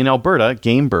 Oh, in Alberta,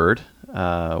 Game Bird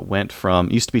went from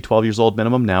used to be 12 years old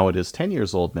minimum. Now it is 10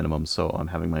 years old minimum. So I'm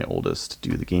having my oldest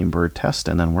do the Game Bird test,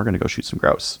 and then we're going to go shoot some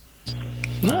grouse.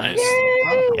 Nice.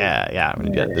 Yeah. I'm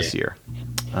going to do that this year.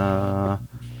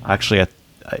 Actually,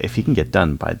 if he can get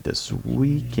done by this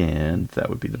weekend, that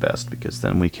would be the best, because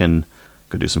then we can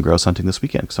go do some grouse hunting this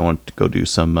weekend, because I want to go do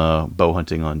some bow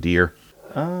hunting on deer.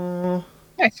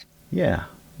 Nice. Yeah.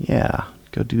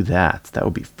 Go do that. That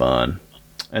would be fun.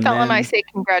 And Tell him I say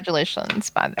congratulations,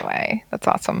 by the way. That's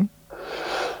awesome.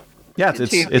 Yeah,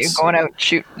 it's going out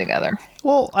shooting together.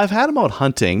 Well, I've had him out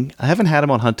hunting. I haven't had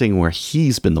him out hunting where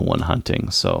he's been the one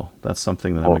hunting. So that's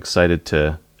something that I'm excited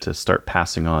to start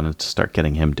passing on and to start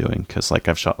getting him doing. Because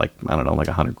I've shot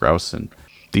 100 grouse, and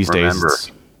these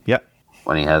days,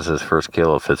 when he has his first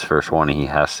kill, if it's first one, he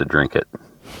has to drink it.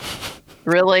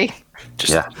 Really?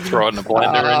 Just throw it in a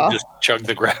blender and just chug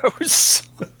the grouse.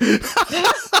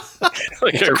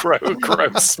 Like a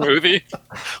grouse smoothie.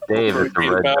 Dave, it's a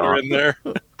Red Dawn. In there.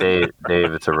 Dave,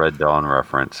 it's a Red Dawn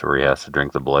reference where he has to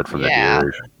drink the blood from the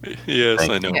deer. Yes,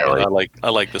 I know. I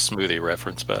like the smoothie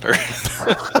reference better.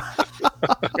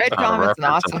 Red Dawn is an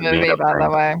awesome movie, by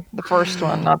the way. The first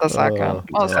one, not the second.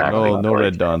 No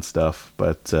Red Dawn stuff,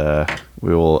 but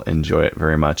we will enjoy it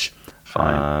very much.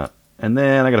 Fine. And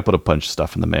then I got to put a bunch of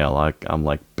stuff in the mail. I'm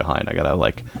behind. I got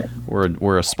to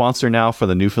we're a sponsor now for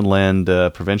the Newfoundland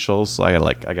provincials. I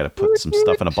got to put some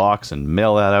stuff in a box and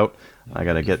mail that out. I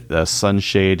got to get the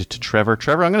sunshade to Trevor.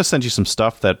 Trevor, I'm going to send you some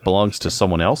stuff that belongs to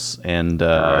someone else, and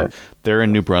they're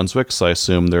in New Brunswick, so I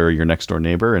assume they're your next door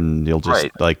neighbor, and you'll just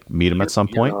meet them at some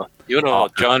point. You know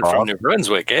John from New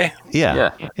Brunswick, eh?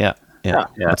 Yeah.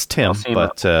 That's Tim,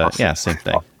 but same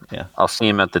thing. Yeah, I'll see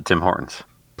him at the Tim Hortons.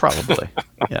 Probably.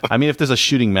 Yeah. I mean, if there's a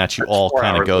shooting match, you all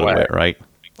kind of go to it, right?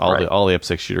 All the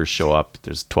UP6 shooters show up.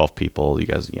 There's 12 people. You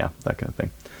guys, that kind of thing.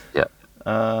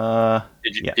 Yeah.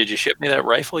 Did you ship me that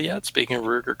rifle yet? Speaking of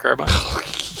Ruger carbine.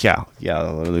 Yeah.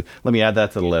 Let me add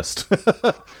that to the list.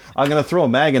 I'm gonna throw a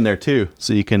mag in there too,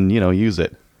 so you can use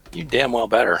it. You damn well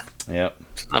better. Yep.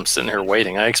 I'm sitting here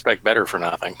waiting. I expect better for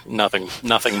nothing.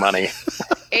 Nothing money.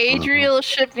 Adriel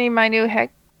shipped me my new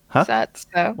headset.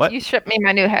 So what? you shipped me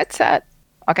my new headset.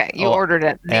 Okay, you ordered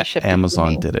it. And they shipped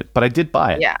Amazon it to me. did it, but I did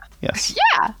buy it. Yeah. Yes.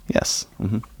 Yeah. Yes.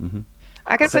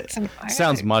 I gotta put some.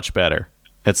 Sounds much better.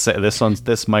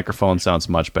 This microphone sounds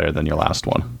much better than your last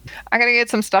one. I gotta get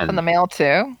some stuff in the mail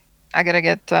too. I gotta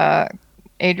get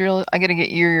Adriel. I gotta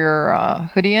get your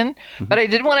hoodie in. But I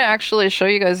did want to actually show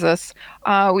you guys this.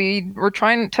 We were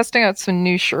testing out some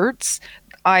new shirts.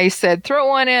 I said throw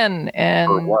one in, and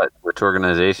For what? Which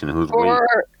organization? Who's we?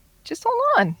 Just hold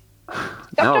on.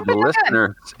 No, the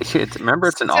listener. Remember,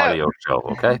 it's an audio show,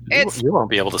 okay? You won't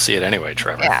be able to see it anyway,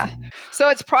 Trevor. Yeah. So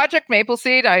it's Project Maple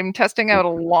Seed. I'm testing out a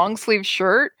long sleeve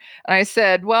shirt. And I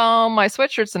said, well, my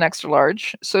sweatshirt's an extra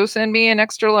large. So send me an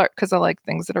extra large because I like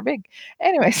things that are big.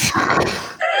 Anyways.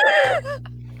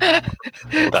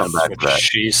 That's what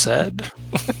she said.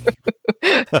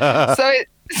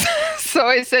 So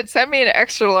I said, send me an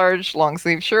extra large long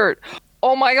sleeve shirt.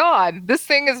 Oh my God, this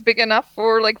thing is big enough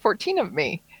for like 14 of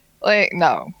me. Like,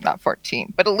 no, not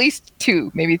 14, but at least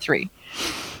 2, maybe 3.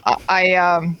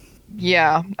 I'm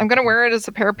gonna wear it as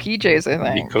a pair of PJs.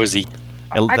 I think. Be cozy.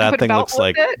 That thing looks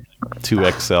like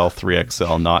 2XL,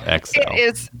 3XL, not XL. It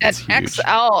is an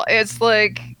XL. It's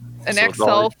like an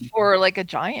XL for like a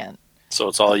giant. So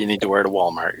it's all you need to wear to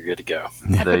Walmart. You're good to go.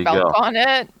 I put a belt on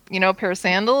it, a pair of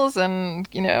sandals, and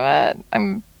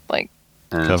I'm like.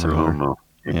 And it's a moo-moo.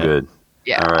 You're good.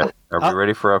 Yeah. All right. Are we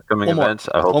ready for upcoming events?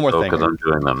 I hope so, because I'm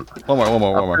doing them. One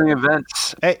more. Upcoming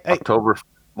events. Hey. October.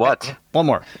 What? One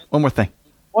more thing.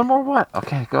 One more what?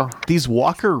 Okay, go. These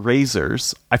Walker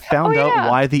Razors, I found out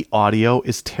why the audio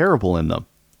is terrible in them.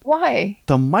 Why?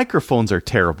 The microphones are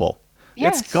terrible.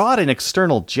 Yes. It's got an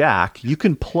external jack. You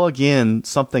can plug in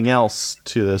something else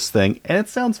to this thing, and it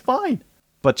sounds fine.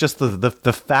 But just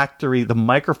the factory, the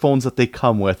microphones that they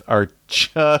come with are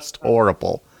just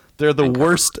horrible. They're the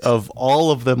worst of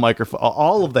all of the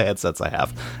headsets I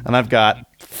have, and I've got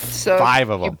 5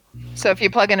 of them. So if you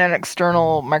plug in an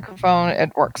external microphone,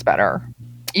 it works better.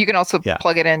 You can also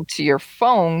plug it into your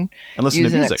phone and listen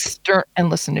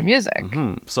to music.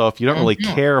 So if you don't really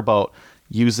care about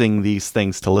using these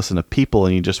things to listen to people,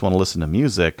 and you just want to listen to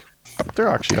music, they're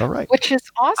actually all right. Which is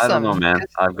awesome. I don't know, man.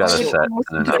 I've got a set.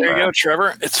 There you go,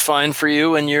 Trevor. It's fine for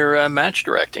you when you're match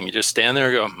directing. You just stand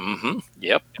there and go,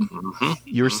 yep.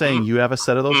 You were saying you have a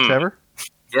set of those, Trevor?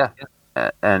 Yeah.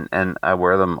 And I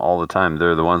wear them all the time.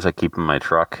 They're the ones I keep in my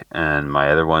truck, and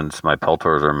my other ones, my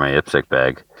Peltors, are in my IPSC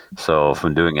bag. So if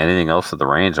I'm doing anything else at the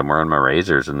range, I'm wearing my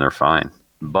Razors, and they're fine.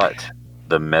 But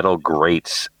the metal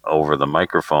grates over the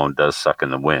microphone does suck in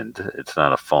the wind. It's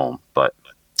not a foam, but...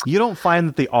 You don't find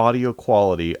that the audio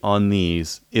quality on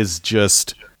these is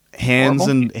just hands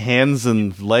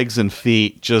and legs and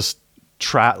feet just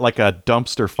like a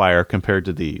dumpster fire compared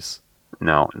to these?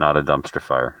 No, not a dumpster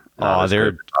fire.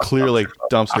 They're clearly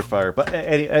dumpster fire. But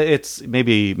it's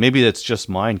maybe it's just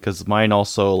mine, because mine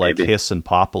also hiss and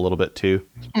pop a little bit too.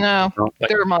 No,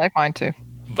 they're like mine too.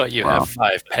 But you have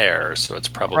 5 pairs, so it's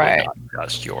probably not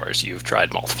just yours. You've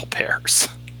tried multiple pairs.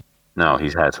 No,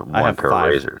 he's had one pair of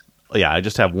Razors. Yeah, I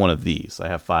just have one of these. I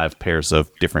have 5 pairs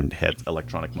of different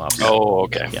electronic mobs. Oh,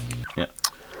 okay. Yeah.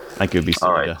 I could be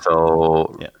all right.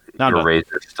 So your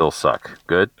Razors still suck.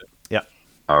 Good. Yeah.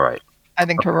 All right. I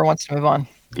think Trevor wants to move on.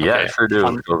 Yeah, I sure do.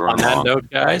 On that note,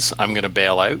 guys, I'm going to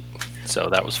bail out. So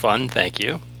that was fun. Thank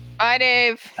you. Bye,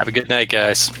 Dave. Have a good night,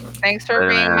 guys. Thanks for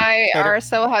being my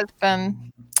RSO husband.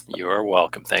 You are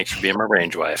welcome. Thanks for being my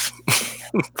range wife.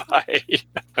 Bye.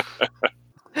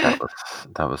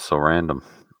 That was so random.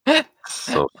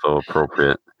 So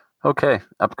appropriate. Okay,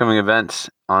 upcoming events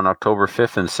on October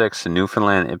 5th and 6th, the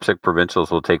Newfoundland IPSC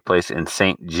Provincials will take place in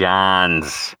St.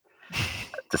 John's.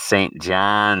 The St.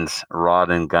 John's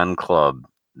Rod and Gun Club.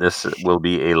 This will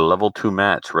be a level 2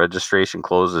 match. Registration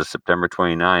closes September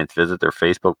 29th. Visit their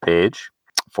Facebook page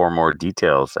for more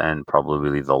details and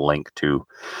probably the link to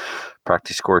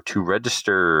Practice Score to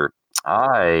register.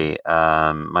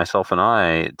 Myself and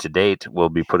I, to date, will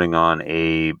be putting on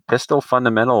a Pistol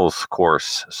Fundamentals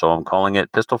course. So I'm calling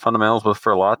it Pistol Fundamentals with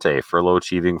Furlow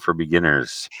Achieving for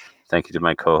Beginners. Thank you to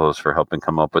my co-host for helping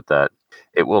come up with that.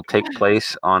 It will take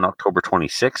place on October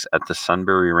 26th at the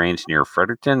Sunbury Range near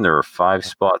Fredericton. There are 5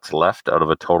 spots left out of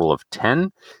a total of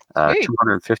 10,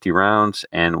 250 rounds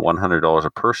and $100 a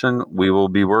person. We will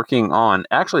be working on,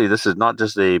 actually, this is not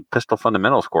just a Pistol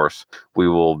Fundamentals course. We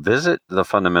will visit the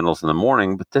fundamentals in the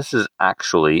morning, but this is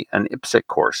actually an IPSC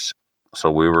course.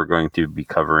 So we were going to be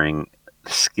covering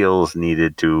skills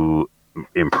needed to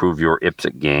improve your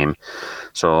IPSC game.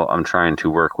 So I'm trying to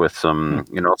work with some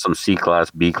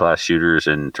C-class, B-class shooters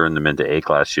and turn them into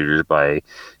A-class shooters by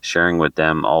sharing with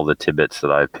them all the tidbits that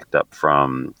I've picked up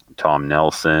from Tom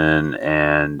Nelson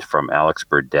and from Alex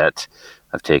Burdett.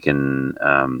 I've taken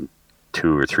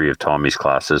 2 or 3 of Tommy's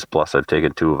classes, plus I've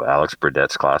taken 2 of Alex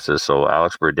Burdett's classes. So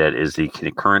Alex Burdett is the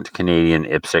current Canadian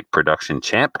IPSC production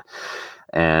champ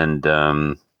and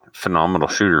phenomenal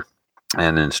shooter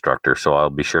and instructor. So I'll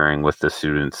be sharing with the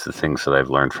students the things that I've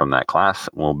learned from that class.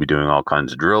 We'll be doing all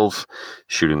kinds of drills,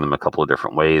 shooting them a couple of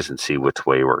different ways and see which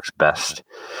way works best.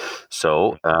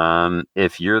 So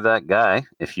if you're that guy,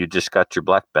 if you just got your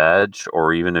black badge,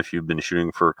 or even if you've been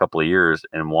shooting for a couple of years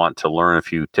and want to learn a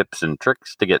few tips and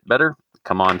tricks to get better,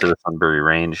 come on to the Sunbury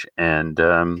Range and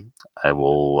I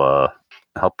will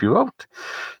help you out.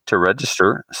 To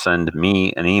register, send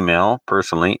me an email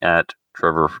personally at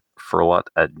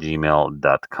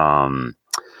trevorfurlot@gmail.com.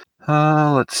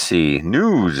 Let's see.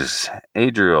 News.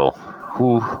 Adriel,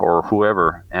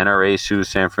 whoever, NRA sues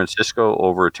San Francisco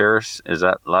over terrorists. Is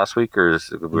that last week or is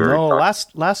it? No,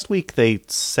 last week they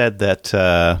said that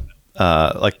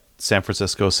like San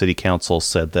Francisco City Council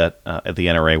said that the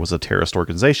NRA was a terrorist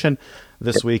organization.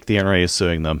 This week the NRA is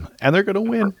suing them, and they're going to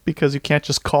win because you can't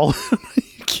just call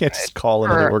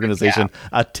another organization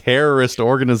a terrorist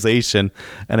organization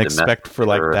and expect for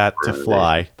like that to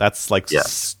fly. That's like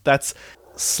that's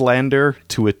slander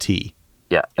to a T.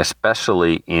 Yeah,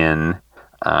 especially in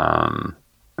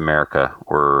America,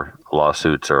 where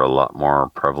lawsuits are a lot more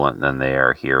prevalent than they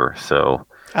are here. So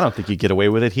I don't think you get away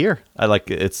with it here. I like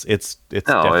it's no.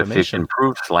 Defamation. If you can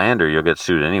prove slander, you'll get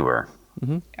sued anywhere.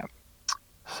 Mm-hmm. Yeah.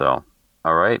 So,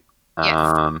 all right.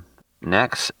 Yes.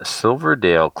 Next,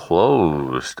 Silverdale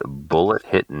closed. Bullet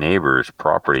hit neighbor's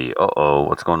property.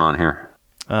 What's going on here?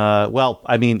 Well,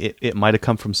 I mean, it might have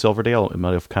come from Silverdale. It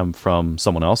might have come from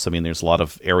someone else. I mean, there's a lot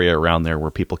of area around there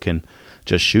where people can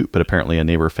just shoot, but apparently a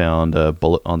neighbor found a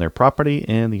bullet on their property,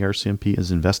 and the RCMP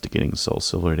is investigating. So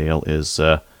Silverdale is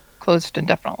closed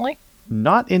indefinitely.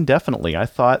 Not indefinitely. I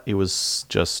thought it was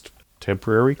just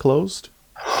temporary closed.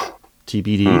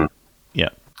 TBD. Yeah.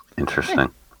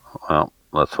 Interesting. Well,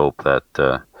 let's hope that.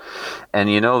 And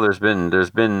there's been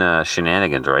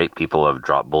shenanigans, right? People have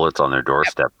dropped bullets on their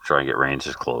doorstep to try and get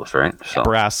ranges closed, right? So.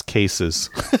 Brass cases.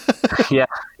 Yeah.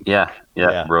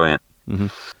 Brilliant.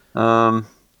 Mm-hmm.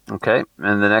 Okay,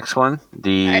 and the next one,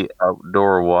 the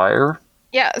outdoor wire.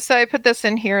 Yeah, so I put this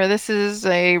in here. This is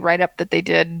a write-up that they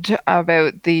did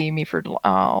about the Meaford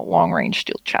Long Range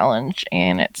Steel Challenge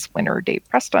and its winner, Dave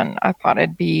Preston. I thought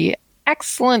it'd be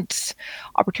excellent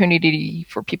opportunity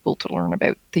for people to learn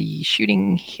about the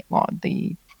shooting,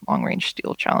 the Long Range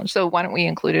Steel Challenge. So why don't we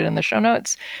include it in the show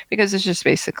notes? Because it's just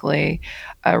basically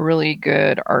a really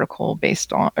good article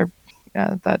based on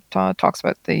that talks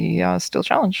about the Steel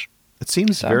Challenge. It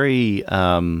seems very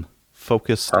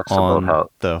focused on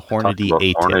the Hornady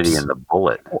A-tips. Hornady and the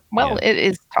bullet. Well, It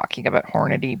is talking about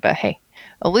Hornady, but hey,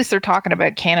 at least they're talking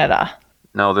about Canada.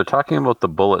 No, they're talking about the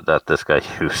bullet that this guy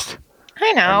used.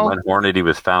 I know. And when Hornady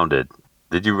was founded.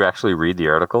 Did you actually read the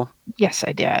article? Yes,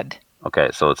 I did.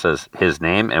 Okay, so it says his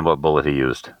name and what bullet he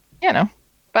used.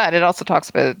 But it also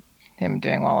talks about him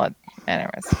doing well at...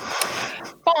 Anyways.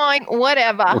 Fine,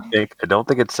 whatever. I don't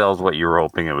think it sells what you were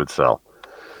hoping it would sell.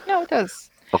 No, it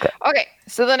does. Okay,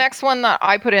 so the next one that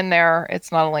I put in there,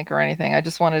 it's not a link or anything. I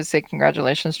just wanted to say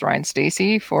congratulations to Ryan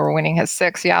Stacy for winning his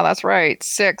 6th. Yeah, that's right.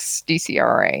 6th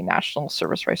DCRA National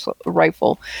Service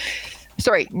Rifle.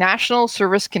 Sorry, National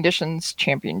Service Conditions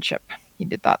Championship. He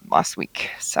did that last week.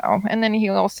 So, and then he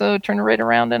also turned right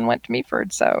around and went to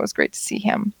Meaford. So it was great to see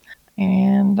him.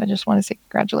 And I just want to say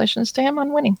congratulations to him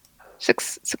on winning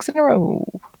 6 in a row.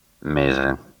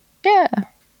 Amazing. Yeah.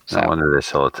 No wonder they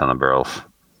sell a ton of barrels.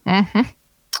 Mm-hmm.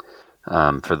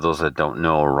 For those that don't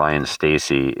know, Ryan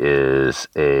Stacy is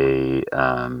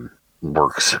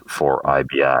works for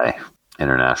IBI,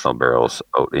 International Barrels,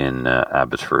 out in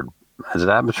Abbotsford. Is it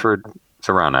Abbotsford? It's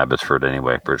around Abbotsford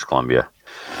anyway, British Columbia.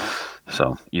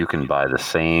 So you can buy the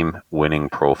same winning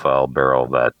profile barrel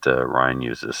that Ryan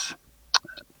uses.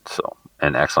 So,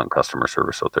 and excellent customer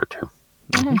service out there too.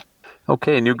 Mm-hmm.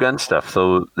 Okay, new gun stuff.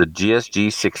 So the GSG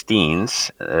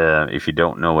 16s, if you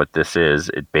don't know what this is,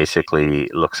 it basically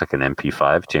looks like an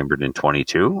MP5 chambered in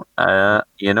 22.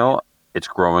 It's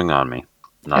growing on me.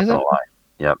 Not gonna lie.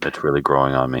 Yep, it's really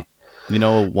growing on me.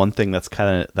 One thing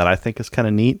that I think is kind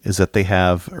of neat is that they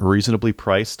have reasonably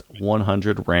priced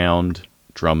 100 round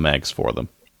drum mags for them.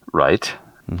 Right.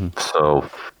 Mm-hmm. So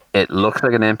it looks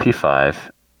like an MP5,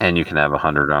 and you can have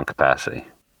 100 round capacity.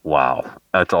 Wow.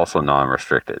 That's also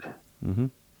non-restricted. Mm-hmm.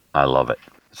 I love it.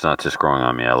 It's not just growing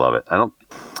on me. I love it. I don't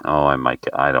know.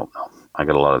 I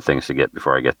got a lot of things to get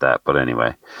before I get that. But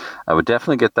anyway, I would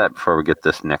definitely get that before we get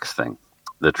this next thing.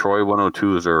 The Troy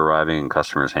 102s are arriving in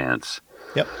customers' hands.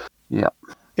 Yep. Yep.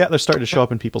 Yeah, they're starting to show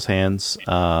up in people's hands.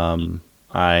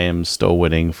 I am still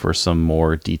waiting for some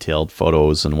more detailed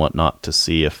photos and whatnot to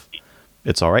see if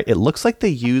it's all right. It looks like they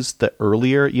used the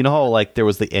earlier, you know how like there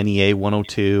was the NEA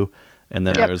 102 and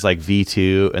then there was like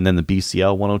V2 and then the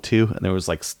BCL 102 and there was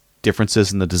like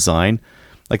differences in the design.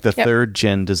 Like the third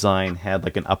gen design had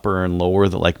like an upper and lower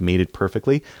that like made it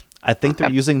perfectly. I think they're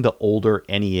using the older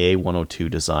NEA 102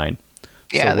 design.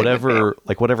 Yeah, so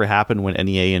whatever happened when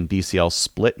NEA and BCL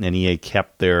split and NEA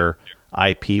kept their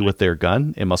IP with their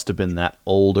gun, it must have been that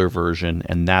older version,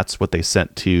 and that's what they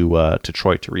sent to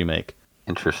Troy to remake.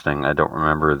 Interesting. I don't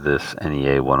remember this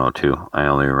NEA 102. I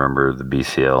only remember the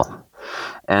BCL.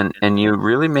 And you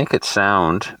really make it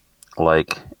sound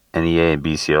like NEA and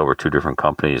BCL were two different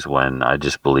companies when I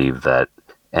just believe that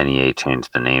NEA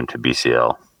changed the name to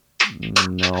BCL.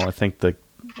 No, I think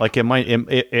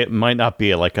it might not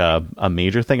be like a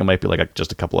major thing. It might be like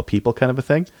just a couple of people kind of a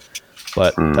thing.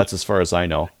 But that's as far as I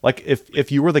know. Like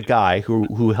if you were the guy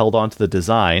who held on to the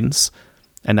designs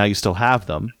and now you still have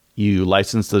them, you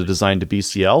license the design to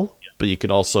BCL, but you could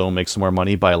also make some more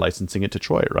money by licensing it to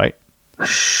Troy, right?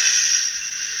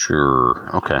 Sure.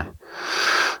 Okay.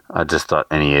 I just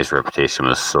thought NEA's reputation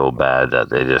was so bad that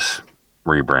they just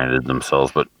rebranded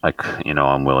themselves, but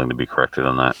I'm willing to be corrected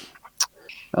on that.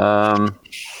 All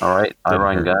right.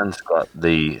 Iron Guns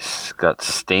got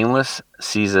stainless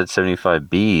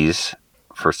CZ75Bs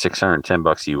for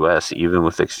 $610 US. Even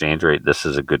with exchange rate, this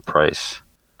is a good price.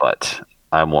 But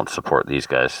I won't support these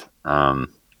guys.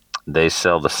 They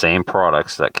sell the same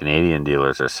products that Canadian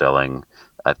dealers are selling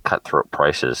at cutthroat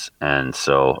prices, and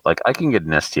so I can get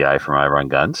an STI from Iron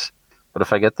Guns. But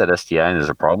if I get that STI and there's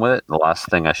a problem with it, the last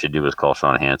thing I should do is call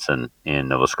Sean Hansen in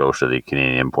Nova Scotia, the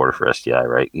Canadian importer for STI,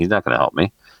 right? He's not going to help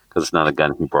me because it's not a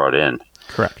gun he brought in.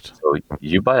 Correct. So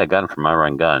you buy a gun from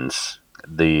Iron Guns,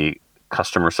 the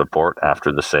customer support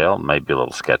after the sale might be a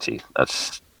little sketchy.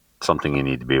 That's something you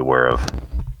need to be aware of.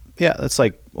 Yeah, that's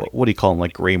like, what do you call them?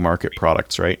 Like gray market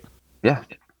products, right? Yeah.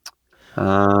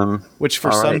 Which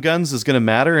for some guns is going to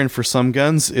matter, and for some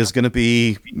guns is going to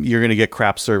be you're going to get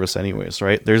crap service anyways,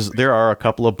 right? There are a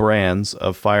couple of brands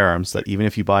of firearms that even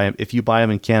if you buy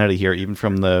them in Canada here, even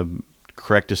from the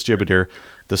correct distributor,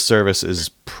 the service is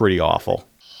pretty awful.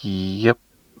 Yep,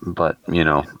 but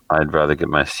I'd rather get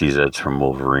my CZs from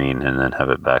Wolverine and then have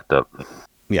it backed up.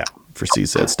 Yeah, for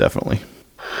CZs definitely.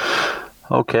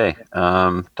 Okay,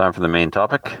 time for the main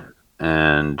topic.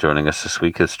 And joining us this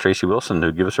week is Tracy Wilson,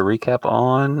 who'll give us a recap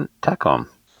on TACOM.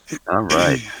 All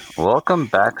right. Welcome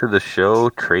back to the show,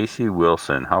 Tracy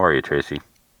Wilson. How are you, Tracy?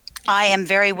 I am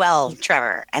very well,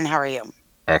 Trevor. And how are you?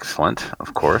 Excellent.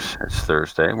 Of course. It's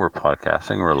Thursday. We're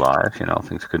podcasting. We're live.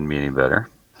 Things couldn't be any better.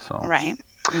 So right.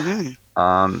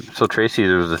 Mm-hmm. So, Tracy,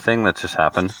 there was a thing that just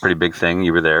happened. Pretty big thing.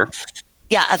 You were there.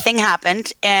 Yeah, a thing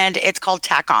happened, and it's called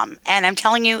TACOM. And I'm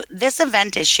telling you, this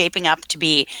event is shaping up to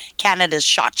be Canada's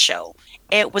SHOT Show.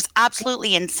 It was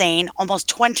absolutely insane. Almost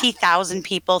 20,000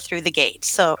 people through the gate.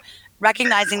 So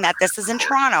recognizing that this is in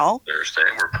Toronto, Thursday,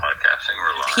 we're podcasting.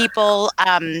 We're live.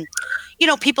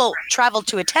 People traveled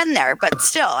to attend there, but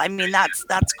still, I mean,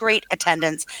 that's great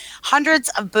attendance. Hundreds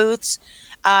of booths,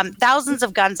 thousands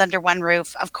of guns under one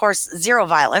roof. Of course, zero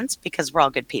violence because we're all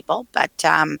good people, but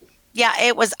yeah,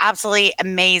 it was absolutely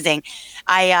amazing.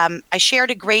 I shared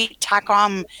a great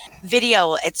TACOM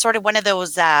video. It's sort of one of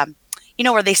those,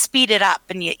 where they speed it up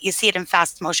and you see it in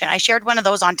fast motion. I shared one of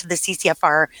those onto the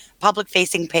CCFR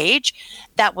public-facing page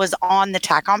that was on the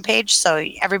TACOM page, so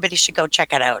everybody should go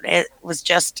check it out. It was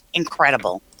just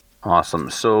incredible. Awesome.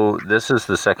 So this is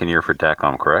the second year for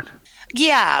TACOM, correct?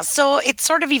 Yeah, so it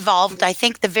sort of evolved. I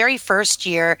think the very first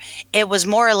year, it was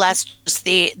more or less just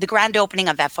the grand opening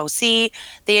of FOC.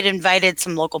 They had invited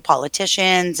some local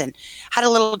politicians and had a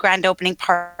little grand opening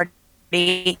party.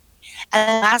 And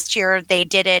last year, they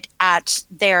did it at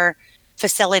their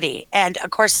facility. And,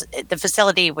 of course, the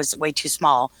facility was way too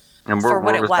small for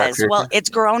what it was. Well, it's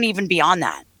grown even beyond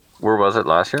that. Where was it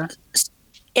last year?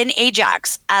 In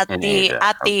Ajax at the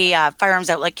Firearms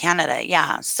Outlet Canada,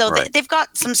 yeah. So right. They've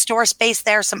got some store space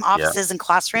there, some offices and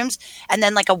classrooms, and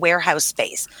then like a warehouse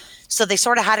space. So they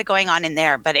sort of had it going on in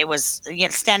there, but it was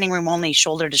standing room only,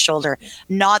 shoulder to shoulder.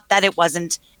 Not that it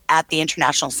wasn't at the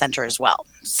International Center as well.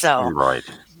 So right,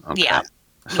 okay. Yeah.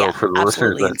 So for the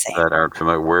listeners that aren't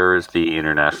familiar, where is the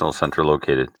International Center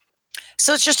located?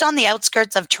 So it's just on the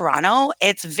outskirts of Toronto.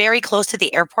 It's very close to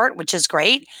the airport, which is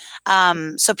great.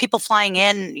 So people flying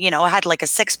in, had like a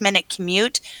 6-minute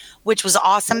commute, which was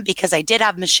awesome because I did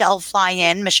have Michelle fly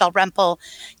in. Michelle Rempel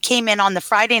came in on the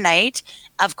Friday night.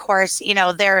 Of course,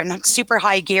 they're in super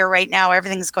high gear right now.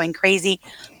 Everything's going crazy.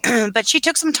 But she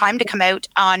took some time to come out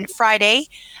on Friday.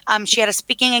 She had a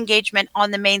speaking engagement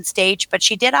on the main stage, but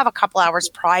she did have a couple hours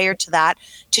prior to that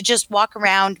to just walk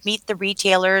around, meet the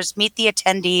retailers, meet the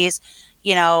attendees,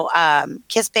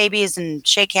 kiss babies and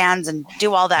shake hands and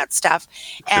do all that stuff.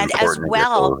 And as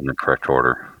well, in the correct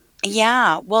order.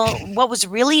 Yeah. Well, what was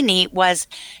really neat was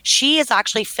she is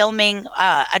actually filming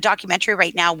a documentary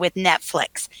right now with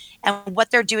Netflix. And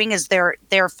what they're doing is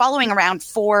they're following around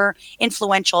 4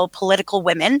 influential political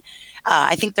women.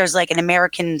 I think there's like an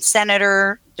American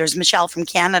senator. There's Michelle from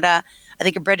Canada. I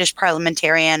think a British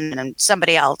parliamentarian and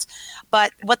somebody else.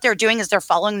 But what they're doing is they're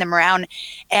following them around,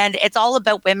 and it's all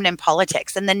about women in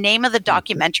politics. And the name of the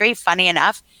documentary, funny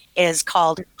enough, is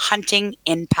called Hunting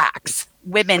in Packs.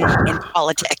 Women in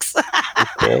Politics.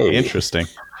 Okay, interesting.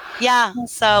 Yeah.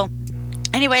 So,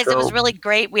 anyways, it was really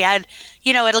great. We had,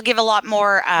 it'll give a lot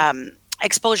more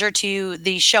exposure to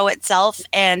the show itself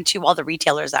and to all the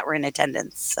retailers that were in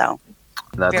attendance. So,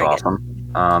 that's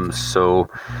awesome. So,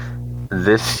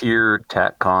 this year,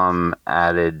 TACCOM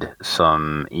added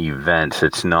some events.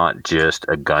 It's not just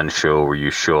a gun show where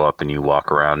you show up and you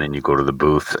walk around and you go to the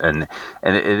booth, and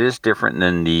it is different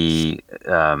than the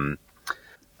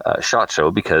SHOT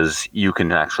Show because you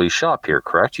can actually shop here,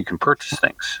 correct? You can purchase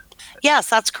things. Yes,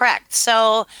 that's correct.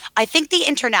 So I think the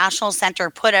International Center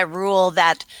put a rule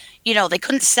that, they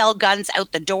couldn't sell guns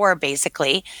out the door,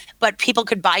 basically, but people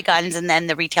could buy guns and then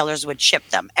the retailers would ship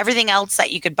them. Everything else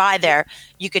that you could buy there,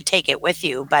 you could take it with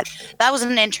you. But that was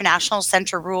an International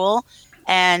Center rule.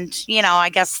 And, I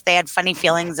guess they had funny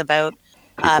feelings about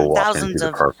thousands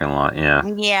of parking lot.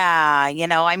 Yeah.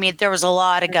 There was a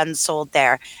lot of guns sold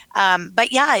there.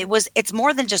 But yeah, it's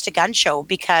more than just a gun show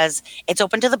because it's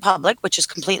open to the public, which is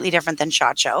completely different than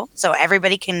SHOT Show. So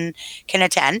everybody can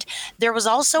attend. There was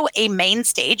also a main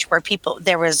stage where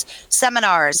there was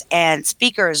seminars and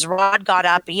speakers. Rod got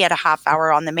up. He had a half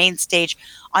hour on the main stage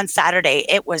on Saturday.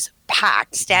 It was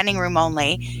packed, standing room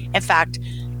only. In fact,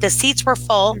 the seats were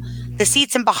full. The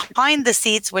seats and behind the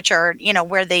seats, which are,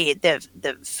 where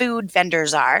the food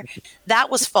vendors are, that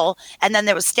was full. And then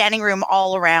there was standing room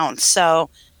all around. So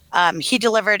he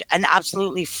delivered an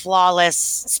absolutely flawless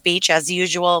speech as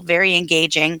usual, very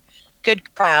engaging,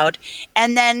 good crowd.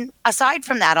 And then aside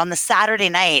from that, on the Saturday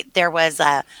night, there was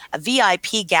a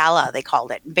VIP gala, they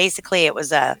called it. Basically, it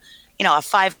was a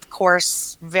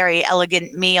 5-course, very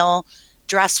elegant meal.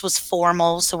 Dress was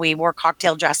formal, so we wore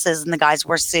cocktail dresses and the guys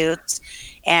wore suits.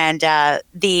 And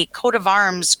the Coat of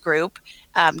Arms group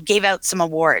gave out some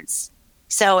awards.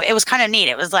 So it was kind of neat.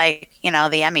 It was like, the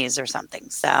Emmys or something.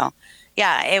 So,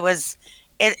 yeah,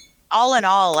 it all in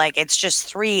all, like, it's just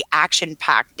 3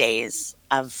 action-packed days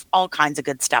of all kinds of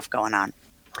good stuff going on.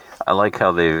 I like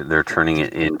how they're turning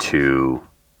it into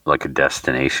like a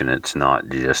destination. It's not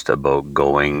just about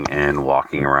going and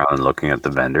walking around and looking at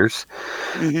the vendors.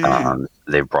 Mm-hmm.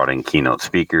 They've brought in keynote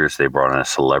speakers. They brought in a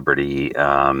celebrity,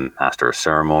 Master of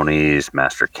Ceremonies,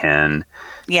 Master Ken.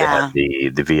 Yeah. They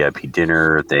had the VIP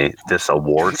dinner. This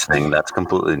awards thing, that's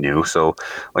completely new. So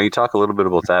when you talk a little bit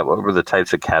about that, what were the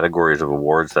types of categories of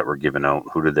awards that were given out?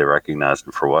 Who did they recognize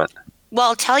and for what? Well,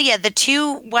 I'll tell you, the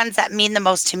 2 ones that mean the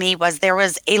most to me was there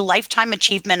was a Lifetime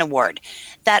Achievement Award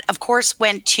that, of course,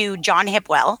 went to John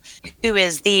Hipwell, who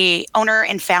is the owner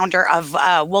and founder of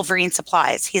Wolverine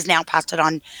Supplies. He's now passed it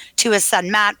on to his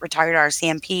son, Matt, retired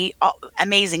RCMP.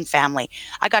 Amazing family.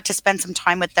 I got to spend some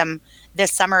time with them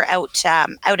this summer out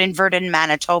in Virden,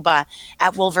 Manitoba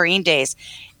at Wolverine Days.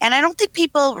 And I don't think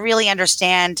people really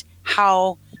understand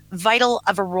how vital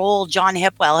of a role John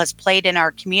Hipwell has played in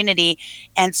our community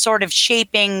and sort of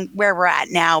shaping where we're at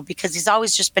now, because he's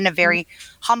always just been a very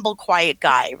humble, quiet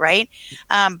guy, right?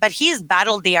 But he has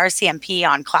battled the RCMP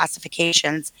on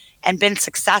classifications and been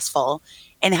successful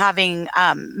in having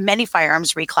many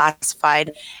firearms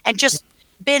reclassified and just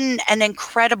been an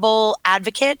incredible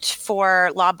advocate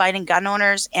for law-abiding gun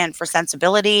owners and for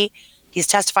sensibility. He's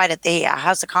testified at the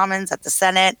House of Commons, at the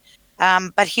Senate.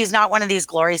 But he's not one of these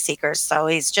glory seekers. So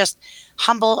he's just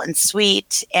humble and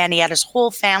sweet. And he had his whole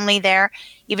family there.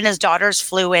 Even his daughters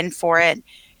flew in for it.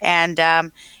 And,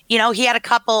 he had a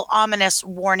couple ominous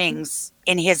warnings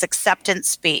in his acceptance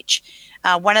speech.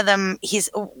 One of them,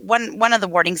 one of the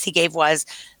warnings he gave was,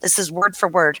 this is word for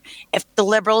word, if the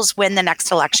Liberals win the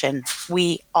next election,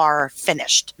 we are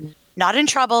finished. Not in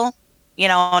trouble.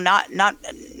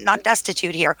 Not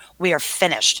destitute here. We are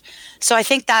finished. So I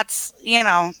think that's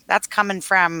coming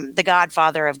from the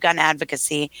godfather of gun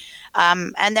advocacy.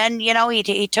 And then,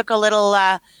 he took a little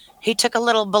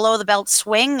below the belt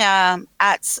swing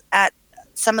at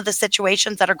some of the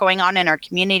situations that are going on in our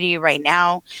community right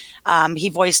now. He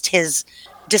voiced his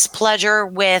displeasure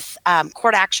with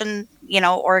court action,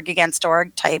 org against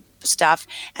org type stuff,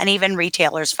 and even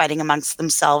retailers fighting amongst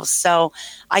themselves. So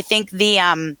I think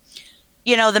the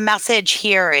message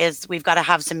here is we've got to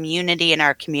have some unity in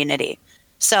our community.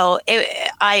 So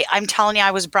I'm telling you,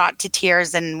 I was brought to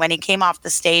tears. And when he came off the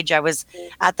stage, I was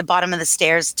at the bottom of the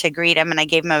stairs to greet him, and I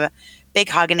gave him a big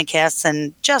hug and a kiss,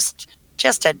 and just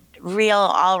a real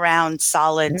all around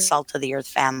solid salt of the earth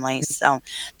family. So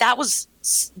that was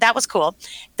cool.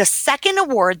 The second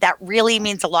award that really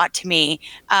means a lot to me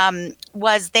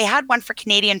was they had one for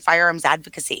Canadian firearms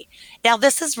advocacy. Now,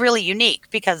 this is really unique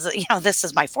because, this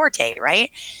is my forte, right?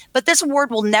 But this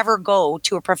award will never go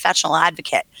to a professional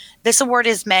advocate. This award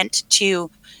is meant to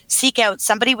seek out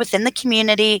somebody within the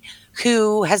community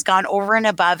who has gone over and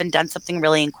above and done something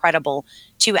really incredible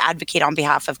to advocate on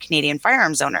behalf of Canadian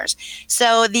firearms owners.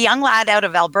 So the young lad out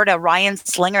of Alberta, Ryan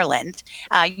Slingerland,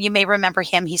 you may remember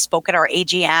him. He spoke at our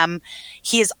AGM.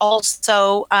 He is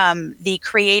also the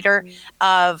creator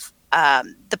of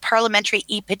the parliamentary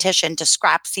e-petition to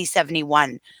scrap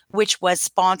C-71, which was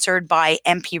sponsored by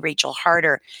MP Rachel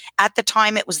Harder. At the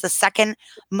time, it was the second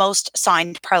most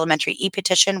signed parliamentary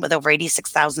e-petition with over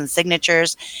 86,000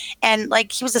 signatures. And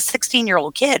he was a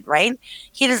 16-year-old kid, right?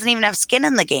 He doesn't even have skin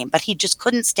in the game, but he just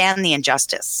couldn't stand the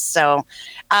injustice. So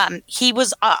he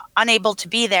was unable to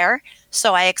be there.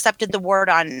 So I accepted the award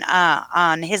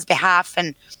on his behalf,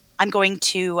 and I'm going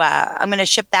to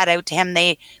ship that out to him.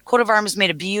 Coat of Arms made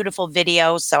a beautiful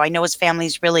video, so I know his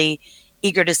family's really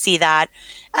eager to see that.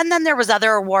 And then there was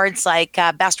other awards like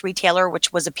Best Retailer,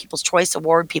 which was a People's Choice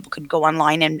Award. People could go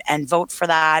online and vote for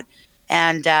that.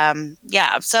 And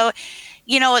so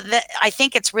I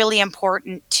think it's really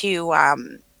important to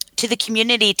the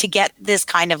community to get this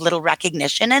kind of little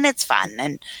recognition, and it's fun,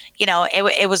 and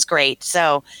it was great.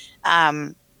 So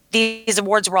these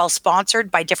awards were all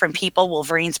sponsored by different people.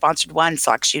 Wolverine sponsored one,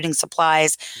 Select Shooting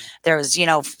Supplies. There was,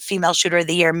 Female Shooter of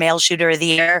the Year, Male Shooter of the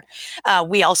Year.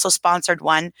 We also sponsored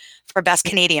one for Best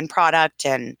Canadian Product.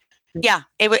 And yeah,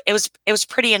 it was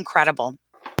pretty incredible.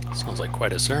 Sounds like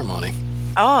quite a ceremony.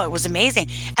 Oh, it was amazing.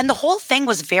 And the whole thing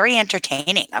was very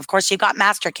entertaining. Of course, you got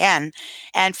Master Ken,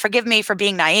 and forgive me for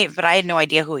being naive, but I had no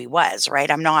idea who he was, right?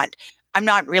 I'm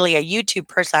not really a YouTube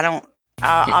person. I don't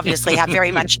obviously have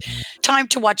very much time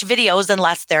to watch videos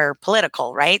unless they're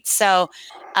political, right? So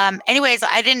anyways,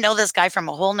 I didn't know this guy from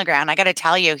a hole in the ground. I got to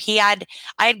tell you, I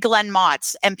had Glenn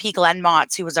Motz, MP Glenn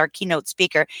Motz, who was our keynote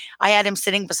speaker. I had him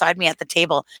sitting beside me at the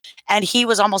table, and he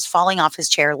was almost falling off his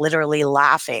chair, literally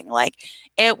laughing.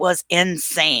 It was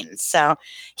insane. So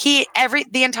the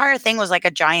entire thing was like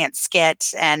a giant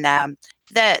skit. And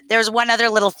there's one other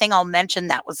little thing I'll mention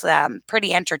that was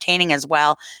pretty entertaining as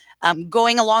well.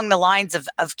 Going along the lines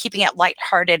of keeping it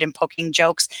lighthearted and poking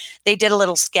jokes, they did a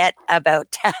little skit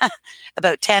about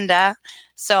Tenda.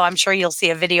 So I'm sure you'll see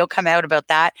a video come out about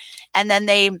that. And then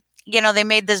they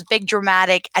made this big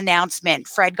dramatic announcement.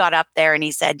 Fred got up there and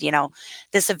he said,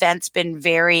 this event's been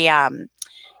very,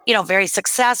 very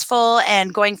successful,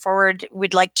 and going forward,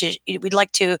 we'd like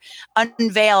to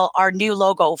unveil our new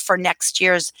logo for next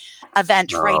year's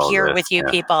event right here with you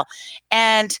people.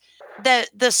 And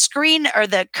the screen or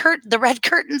the red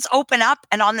curtains open up,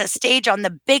 and on the stage on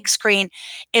the big screen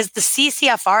is the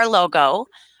CCFR logo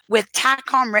with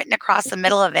TACOM written across the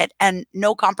middle of it and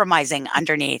no compromising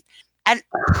underneath. And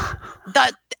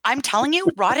I'm telling you,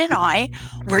 Rod and I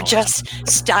were just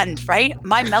stunned, right?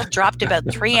 My mouth dropped about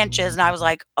 3 inches, and I was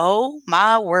like, oh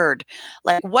my word.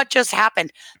 What just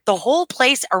happened? The whole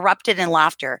place erupted in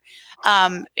laughter.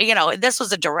 This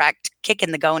was a direct kick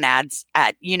in the gonads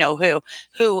at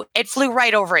who it flew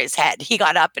right over his head. He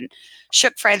got up and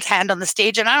shook Fred's hand on the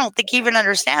stage, and I don't think he even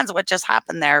understands what just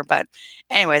happened there. But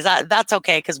anyways, that's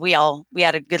okay, because we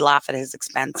had a good laugh at his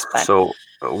expense. But so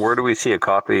where do we see a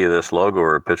copy of this logo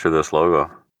or a picture of this logo?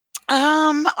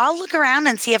 I'll look around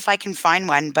and see if I can find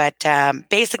one. But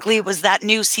basically, it was that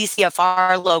new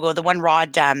CCFR logo, the one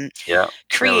Rod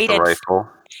created. With the rifle.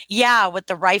 Yeah, with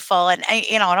the rifle. And,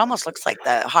 it almost looks like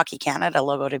the Hockey Canada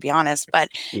logo, to be honest. But,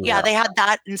 yeah, they had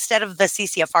that. Instead of the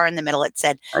CCFR in the middle, it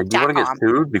said Do you want to get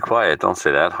sued? Be quiet. Don't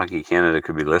say that. Hockey Canada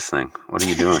could be listening. What are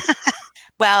you doing?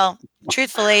 Well,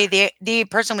 truthfully, the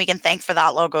person we can thank for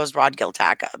that logo is Rod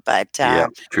Giltaca. But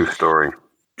true story.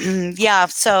 Yeah,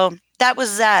 so that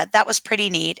was pretty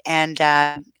neat. And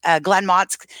Glenn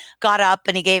Motz got up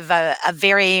and he gave a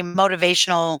very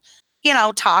motivational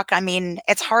talk. I mean,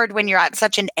 it's hard when you're at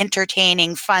such an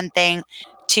entertaining, fun thing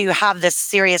to have this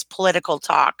serious political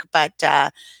talk, but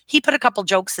he put a couple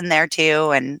jokes in there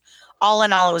too. And all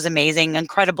in all, it was amazing.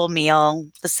 Incredible meal.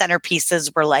 The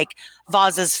centerpieces were like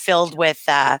vases filled with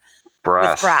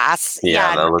brass.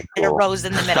 Yeah, that was cool. A rose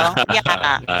in the middle.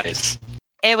 Yeah. Nice.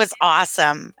 It was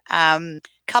awesome.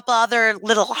 couple other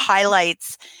little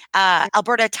highlights.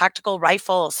 Alberta Tactical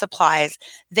Rifle Supplies,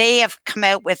 they have come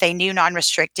out with a new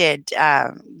non-restricted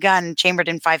gun chambered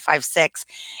in 5.56,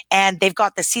 and they've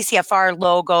got the CCFR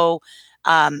logo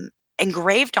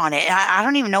engraved on it. I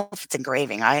don't even know if it's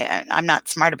engraving. I'm not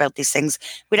smart about these things.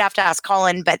 We'd have to ask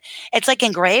Colin, but it's like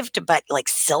engraved, but like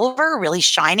silver, really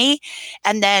shiny.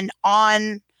 And then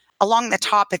along the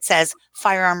top, it says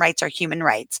firearm rights are human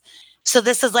rights. So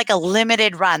this is like a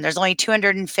limited run. There's only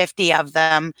 250 of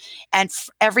them. And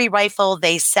every rifle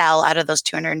they sell out of those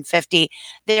 250,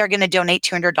 they are going to donate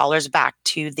 $200 back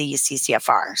to the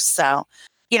CCFR. So,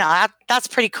 that's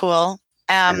pretty cool.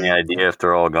 Any idea if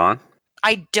they're all gone?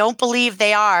 I don't believe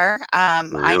they are.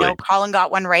 Really? I know Colin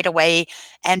got one right away,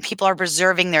 and people are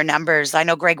reserving their numbers. I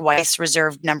know Greg Weiss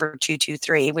reserved number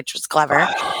 223, which was clever.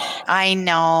 I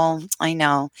know.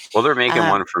 Well, they're making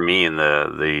one for me in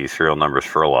the serial numbers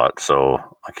for a lot, so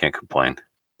I can't complain.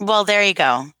 Well, there you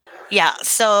go. Yeah,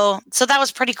 so that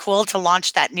was pretty cool to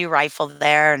launch that new rifle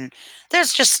there, and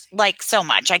there's just like so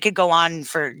much. I could go on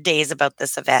for days about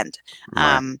this event.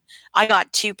 Right. I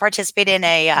got to participate in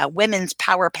a women's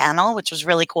power panel, which was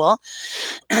really cool.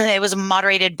 It was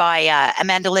moderated by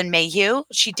Amanda Lynn Mayhew.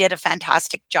 She did a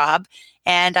fantastic job.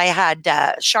 And I had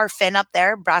Char Finn up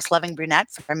there, brass loving brunette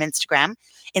from Instagram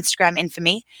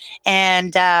infamy.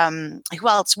 And who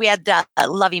else? We had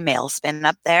Lovey Male Spin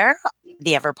up there,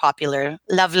 the ever popular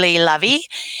Lovely Lovey.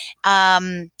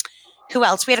 Who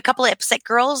else? We had a couple of IPSC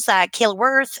girls, Kayla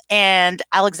Worth and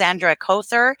Alexandra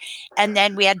Cother. And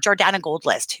then we had Jordana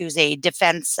Goldlist, who's a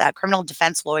criminal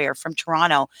defense lawyer from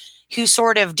Toronto, who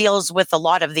sort of deals with a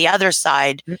lot of the other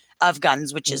side of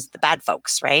guns, which is the bad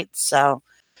folks, right? So,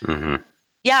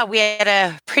 yeah, we had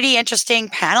a pretty interesting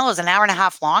panel. It was an hour and a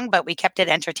half long, but we kept it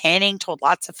entertaining, told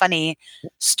lots of funny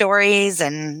stories.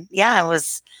 And yeah, it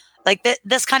was like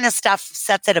this kind of stuff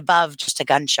sets it above just a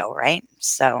gun show, right?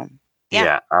 So...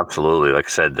 Yeah, absolutely. Like I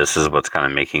said, this is what's kind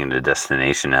of making it a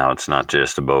destination now. It's not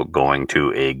just about going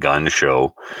to a gun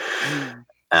show.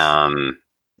 And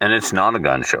it's not a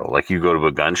gun show. Like you go to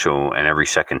a gun show and every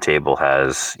second table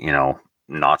has,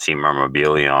 Nazi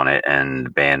memorabilia on it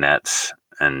and bayonets.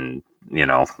 And,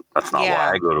 that's not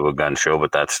why I go to a gun show,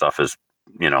 but that stuff is,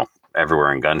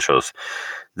 everywhere in gun shows.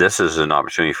 This is an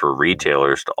opportunity for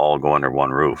retailers to all go under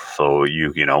one roof. So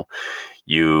you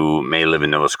may live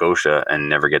in Nova Scotia and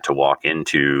never get to walk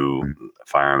into a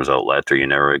firearms outlet, or you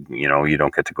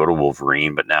don't get to go to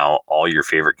Wolverine, but now all your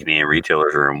favorite Canadian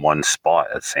retailers are in one spot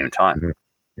at the same time.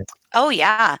 Oh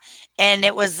yeah. And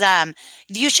it was,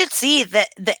 you should see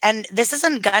and this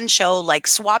isn't gun show like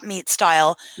swap meet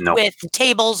style with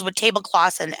tables with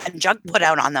tablecloths and junk put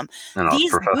out on them.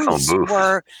 These booths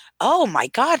were, oh my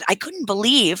God, I couldn't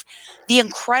believe the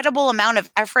incredible amount of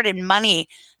effort and money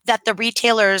that the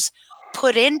retailers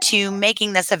put into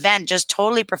making this event just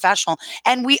totally professional.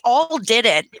 And we all did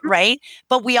it, right?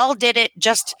 But we all did it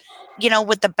just,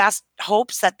 with the best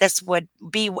hopes that this would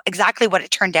be exactly what it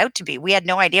turned out to be. We had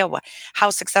no idea how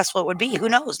successful it would be. Who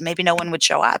knows? Maybe no one would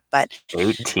show up, but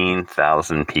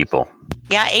 18,000 people.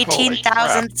 Yeah,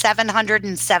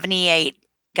 18,778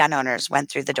 gun owners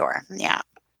went through the door. Yeah.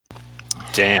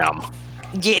 Damn.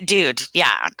 Yeah, dude.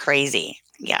 Yeah, crazy.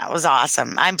 Yeah, it was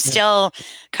awesome. I'm still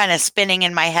kind of spinning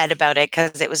in my head about it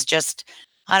because it was just,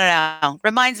 I don't know,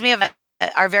 reminds me of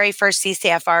our very first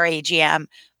CCFR AGM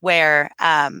where,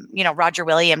 Roger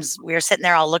Williams, we were sitting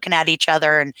there all looking at each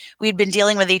other and we'd been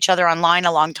dealing with each other online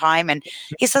a long time. And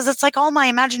he says, it's like all my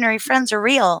imaginary friends are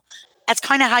real. That's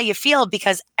kind of how you feel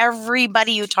because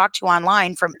everybody you talk to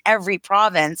online from every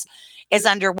province is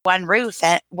under one roof,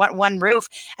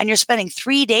 and you're spending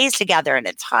 3 days together, and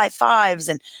it's high fives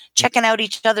and checking out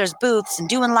each other's booths and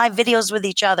doing live videos with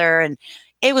each other, and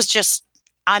it was just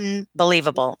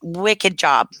unbelievable. Wicked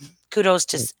job. Kudos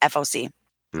to FOC.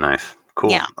 Nice,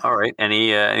 cool. Yeah. All right.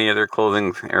 Any other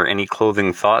clothing or any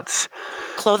clothing thoughts?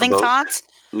 Thoughts?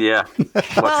 Yeah.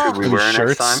 What should we wear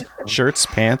next time? Shirts,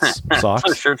 pants,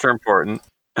 socks. Shirts are important.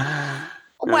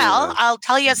 Well, I'll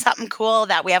tell you something cool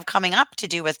that we have coming up to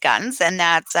do with guns, and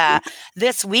that's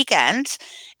this weekend.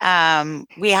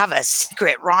 We have a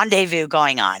secret rendezvous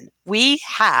going on. We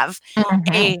have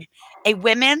a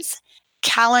women's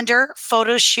calendar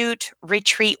photo shoot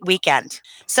retreat weekend.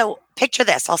 So picture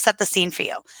this. I'll set the scene for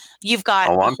you. You've got.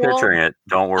 Oh, I'm picturing it.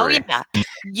 Don't worry. Oh, yeah.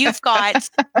 You've got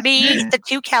me, the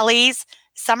two Kellys.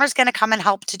 Summer's going to come and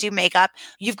help to do makeup.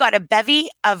 You've got a bevy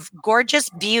of gorgeous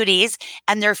beauties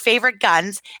and their favorite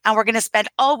guns. And we're going to spend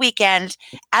all weekend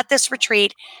at this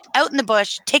retreat, out in the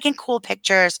bush, taking cool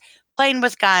pictures, playing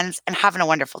with guns, and having a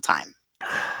wonderful time.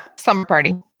 Summer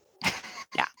party.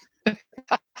 Yeah.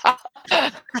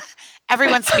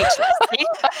 Everyone's speechless.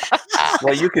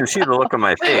 Well, you can see the look on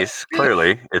my face.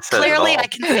 Clearly, it says Clearly, it all. I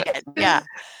can see it. Yeah.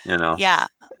 You know. Yeah.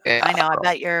 I know. I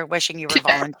bet you're wishing you were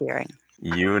volunteering.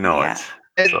 You know Yeah.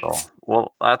 it. So,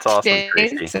 well, that's awesome,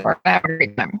 Tracy. We're gonna have a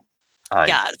great time.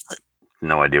 Yeah.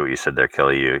 No idea what you said there,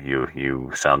 Kelly.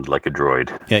 You sound like a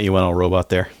droid. Yeah, you went all robot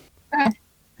there.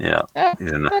 Yeah. Yeah,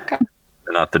 These are not, okay.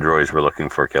 they're not the droids we're looking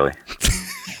for, Kelly.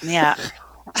 Yeah.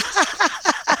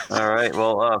 All right.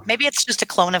 Well. Maybe it's just a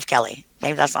clone of Kelly.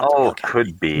 Maybe that's not the Oh, real Kelly.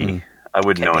 could be. Mm. I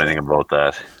wouldn't Could know be. anything about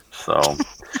that. So,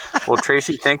 well,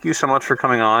 Tracy, thank you so much for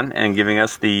coming on and giving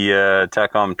us the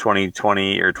TACOM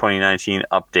 2020 or 2019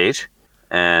 update.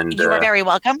 And You are very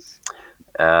welcome.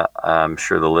 I'm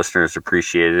sure the listeners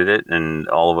appreciated it, and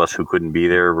all of us who couldn't be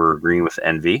there were agreeing with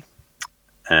envy.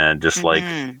 And just like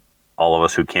all of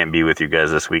us who can't be with you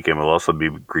guys this weekend will also be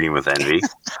agreeing with envy.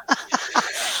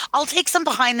 I'll take some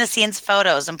behind the scenes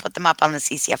photos and put them up on the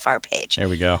CCFR page. There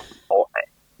we go.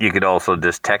 You could also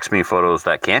just text me photos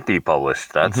that can't be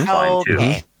published. That's fine too.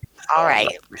 Okay. All right.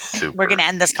 Super. We're going to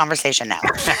end this conversation now.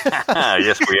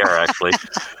 Yes, we are actually.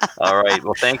 All right.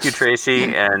 Well, thank you,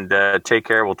 Tracy, and take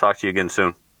care. We'll talk to you again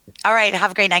soon. All right.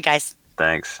 Have a great night, guys.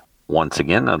 Thanks. Once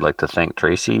again, I'd like to thank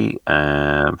Tracy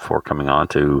for coming on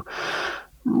to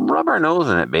rub our nose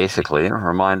in it, basically, and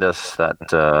remind us that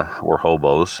we're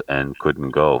hobos and couldn't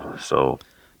go. So, You thanks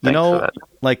for know, that.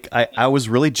 like I was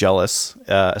really jealous,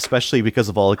 especially because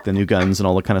of all like the new guns and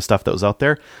all the kind of stuff that was out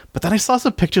there. But then I saw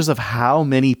some pictures of how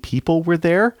many people were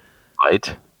there,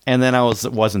 Right? and then I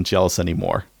wasn't jealous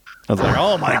anymore. I was like,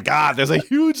 oh my god, there's a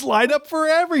huge lineup for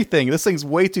everything. This thing's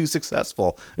way too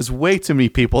successful. There's way too many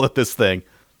people at this thing.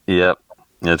 Yep.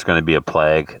 There's going to be a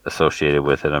plague associated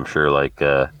with it, I'm sure, like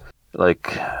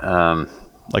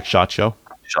SHOT Show.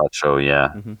 SHOT Show,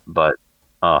 yeah. But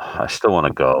I still want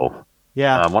to go.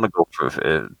 Yeah. I want to go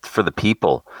for the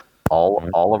people.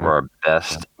 All of our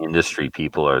best industry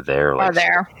people are there. Are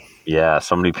there? Yeah,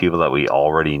 so many people that we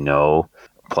already know.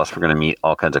 Plus, we're going to meet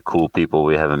all kinds of cool people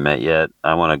we haven't met yet.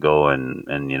 I want to go and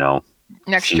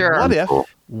Next see year.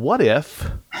 What if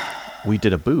we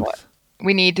did a booth?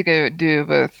 We need to go do a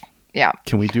booth. Yeah.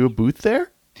 Can we do a booth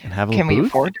there and have a Can booth? we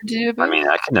afford to do a booth? I mean,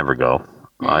 I can never go.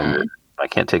 I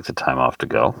can't take the time off to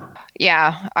go.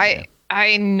 Yeah.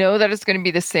 I know that it's going to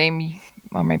be the same.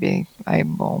 Well, maybe I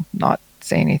will not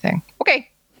say anything. Okay.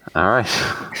 All right.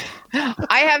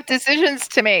 I have decisions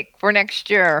to make for next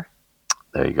year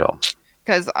There you go.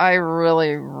 because I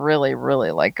really, really,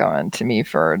 really like going to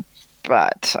Meaford.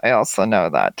 But I also know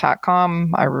that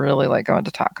TACOM, I really like going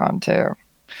to TACOM too.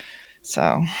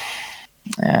 So,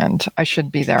 and I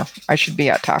should be there. I should be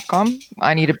at TACOM.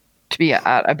 I need to be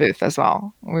at a booth as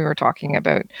well. We were talking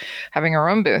about having our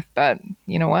own booth, but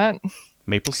you know what?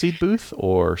 Maple Seed booth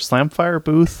or Slamfire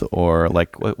booth or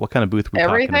like what kind of booth we're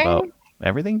talking about?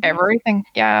 Everything? Everything.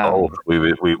 Yeah. Oh,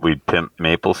 we pimp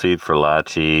Maple Seed for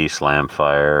Lachi,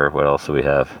 Slamfire. What else do we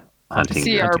have? Hunting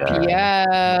Gear Guy.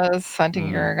 CRPS, Hunting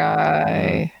Gear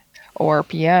Guy,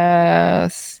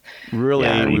 ORPS. Really,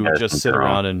 Yeah, we you would guys just can sit go.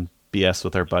 around and BS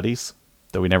with our buddies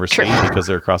that we never see Sure. because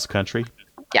they're across the country.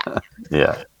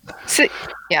 Yeah. So,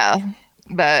 yeah,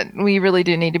 but we really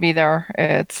do need to be there.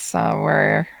 It's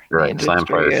where Right. the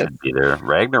Slamfire industry is. should be there.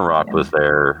 Ragnarok was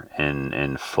there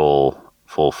in full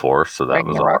force, so that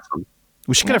was Ragnarok. awesome.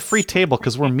 We should get a free table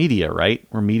because we're media, right?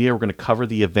 We're media. We're going to cover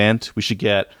the event. We should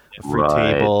get a free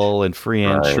Right. table and free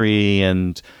entry,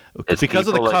 and It's because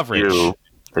of the people like coverage. you-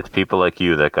 it's people like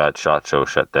you that got SHOT Show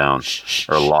shut down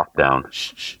or locked down.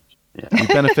 We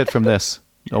benefit from this.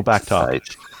 No back talk. Right.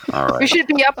 All We right. should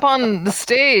be up on the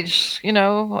stage,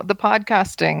 the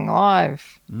podcasting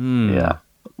live. Yeah.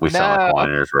 We sound like No.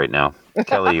 whiners right now.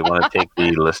 Kelly, you want to take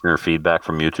the listener feedback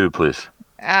from YouTube, please?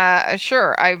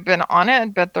 Sure, I've been on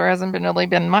it, but there hasn't really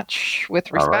been much with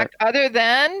All right. respect other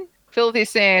than Filthy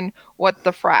saying, "What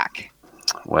the frack?"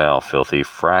 Well, Filthy,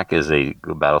 frack is a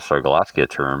Battlestar Galactica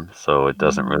term, so it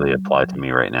doesn't really apply to me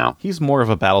right now. He's more of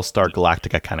a Battlestar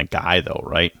Galactica kind of guy, though,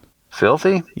 right?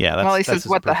 Filthy? Yeah. That's, Well, he that's says, his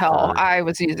 "What the hell?" preferred- I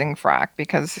was using frack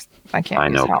because I can't I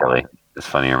use know, hell. Kelly. It's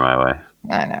funnier my way.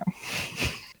 I know.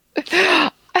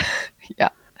 Yeah,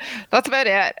 that's about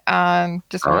it.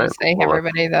 Just All want right, to say, well,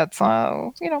 everybody that's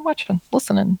watching,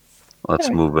 listening.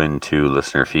 Let's move into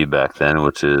listener feedback then,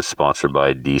 which is sponsored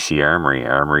by DC Armory.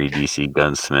 Armory DC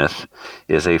Gunsmith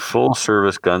is a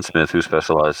full-service gunsmith who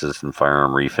specializes in firearm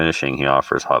refinishing. He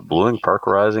offers hot bluing,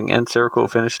 parkerizing, and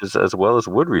Cerakote finishes, as well as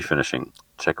wood refinishing.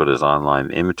 Check out his online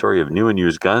inventory of new and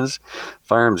used guns,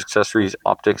 firearms, accessories,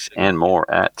 optics, and more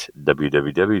at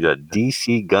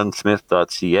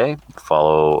www.dcgunsmith.ca.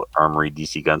 Follow Armory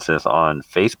DC Gunsmith on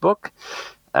Facebook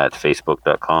at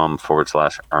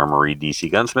facebook.com/Armory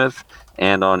DC Gunsmith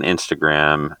and on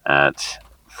Instagram at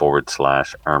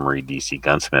Facebook.com/Armory DC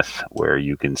Gunsmith, where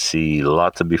you can see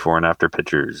lots of before and after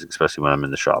pictures, especially when I'm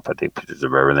in the shop. I take pictures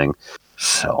of everything.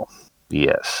 So,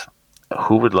 yes.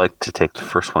 Who would like to take the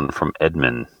first one from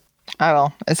Edmund? I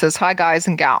will. It says, "Hi guys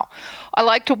and gal. I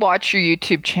like to watch your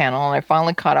YouTube channel and I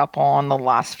finally caught up on the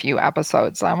last few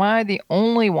episodes. Am I the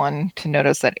only one to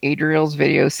notice that Adriel's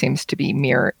video seems to be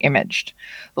mirror imaged?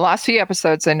 The last few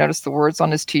episodes I noticed the words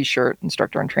on his t-shirt,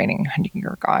 instructor in training, hunting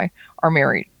gear guy, are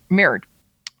mirrored.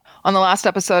 On the last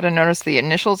episode I noticed the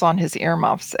initials on his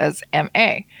earmuffs as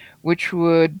MA, which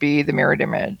would be the mirrored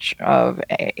image of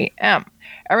AAM.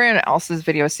 Everyone else's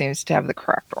video seems to have the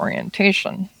correct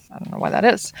orientation. I don't know why that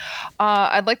is.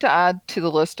 I'd like to add to the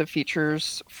list of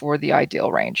features for the ideal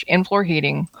range, in-floor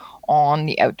heating on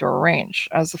the outdoor range.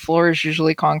 As the floor is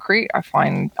usually concrete, I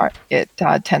find it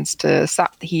tends to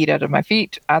sap the heat out of my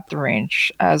feet at the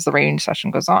range as the range session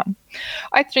goes on.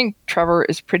 I think Trevor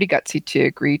is pretty gutsy to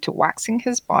agree to waxing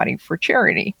his body for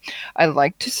charity. I'd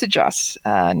like to suggest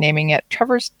naming it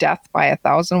Trevor's Death by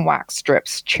 1,000 Wax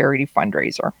Strips Charity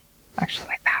Fundraiser. Actually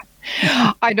like that.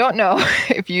 I don't know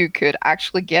if you could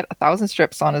actually get 1,000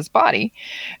 strips on his body,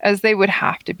 as they would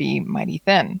have to be mighty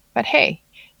thin. But hey,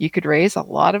 you could raise a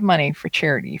lot of money for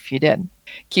charity if you did.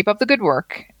 Keep up the good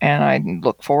work, and I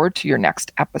look forward to your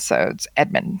next episodes.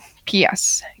 Edmund.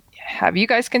 P.S. Have you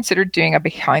guys considered doing a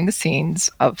behind-the-scenes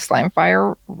of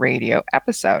Slamfire Radio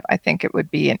episode? I think it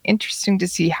would be interesting to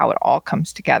see how it all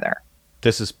comes together.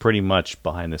 This is pretty much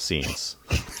behind the scenes.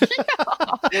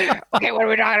 Okay, what are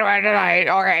we talking about tonight?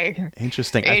 Okay.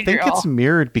 Interesting. Adriel. I think it's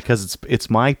mirrored because it's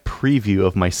my preview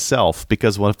of myself.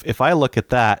 Because if I look at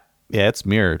that, yeah, it's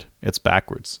mirrored. It's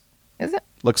backwards. Is it?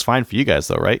 Looks fine for you guys,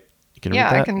 though, right? You can read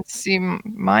that? I can see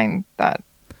mine. That.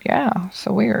 Yeah,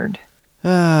 so weird.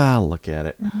 I'll look at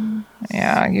it.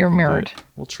 Yeah, you're mirrored.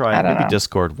 We'll try. Maybe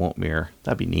Discord won't mirror.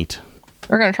 That'd be neat.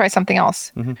 We're going to try something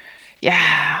else. Mm-hmm.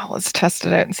 Yeah, let's test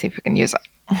it out and see if we can use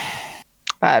it.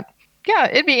 But yeah,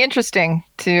 it'd be interesting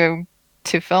to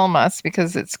film us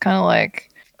because it's kind of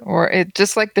like, or it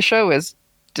just like the show is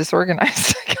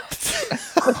disorganized. I guess.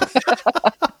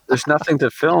 There's nothing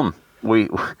to film.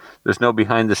 There's no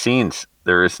behind the scenes.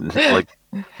 There is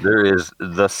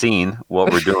the scene.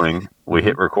 What we're doing. We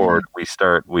hit record. We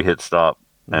start. We hit stop.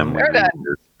 And we're done.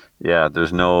 Yeah,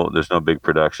 there's no big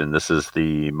production. This is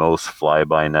the most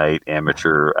fly-by-night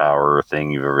amateur hour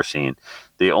thing you've ever seen.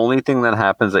 The only thing that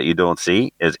happens that you don't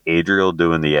see is Adriel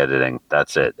doing the editing.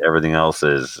 That's it. Everything else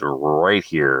is right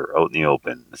here, out in the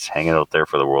open. It's hanging out there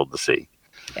for the world to see.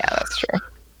 Yeah, that's true.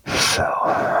 So,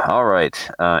 all right.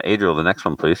 Adriel, the next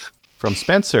one, please. From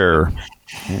Spencer.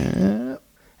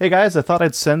 Hey, guys, I thought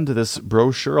I'd send this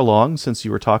brochure along since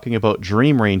you were talking about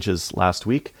dream ranges last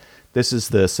week. This is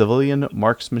the Civilian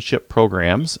Marksmanship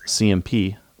Program's,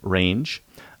 CMP, range,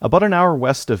 about an hour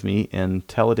west of me in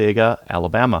Talladega,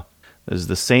 Alabama. This is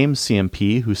the same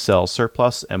CMP who sells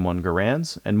surplus M1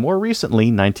 Garands and more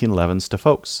recently 1911s to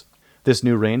folks. This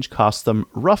new range cost them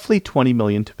roughly $20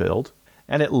 million to build,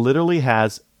 and it literally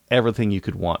has everything you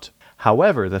could want.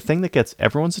 However, the thing that gets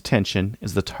everyone's attention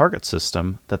is the target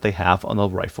system that they have on the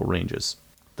rifle ranges.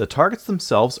 The targets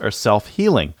themselves are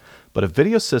self-healing, but a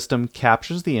video system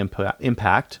captures the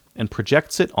impact and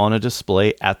projects it on a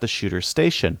display at the shooter's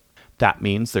station. That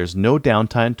means there's no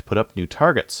downtime to put up new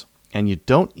targets, and you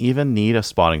don't even need a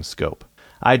spotting scope.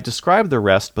 I described the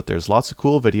rest, but there's lots of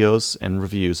cool videos and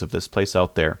reviews of this place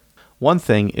out there. One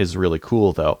thing is really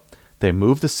cool, though. They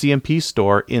moved the CMP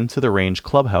store into the range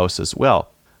clubhouse as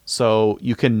well. So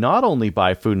you can not only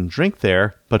buy food and drink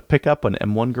there, but pick up an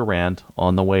M1 Garand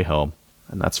on the way home.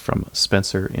 And that's from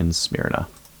Spencer in Smyrna.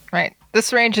 Right.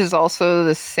 This range is also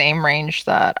the same range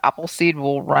that Appleseed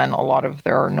will run a lot of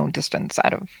their no distance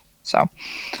out of. So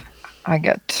I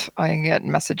get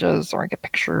messages or I get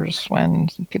pictures when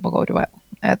people go to it.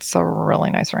 It's a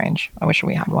really nice range. I wish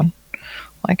we had one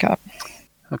like it.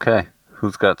 Okay.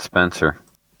 Who's got Spencer?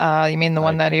 You mean the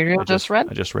one that Adriel just read?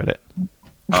 I just read it.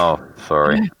 Oh,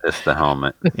 sorry. It's the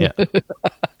helmet. Yeah.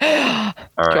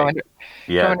 All right.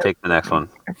 Take the next one.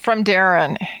 From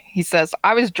Darren. He says,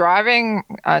 I was driving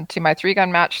to my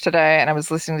 3-gun match today and I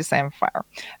was listening to Slamfire,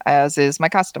 as is my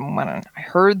custom, when I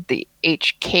heard the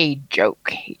HK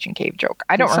joke. H&K joke.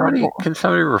 I don't remember. Can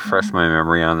somebody refresh my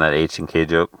memory on that H&K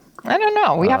joke? I don't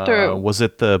know. We have to. Was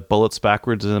it the bullets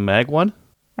backwards in the mag one?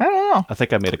 I don't know. I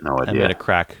think I made a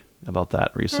crack about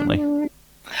that recently.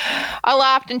 I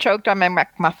laughed and choked on my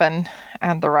McMuffin,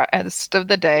 and the rest of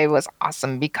the day was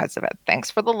awesome because of it. Thanks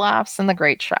for the laughs and the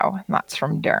great show. And that's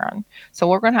from Darren. So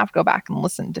we're going to have to go back and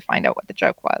listen to find out what the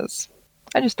joke was.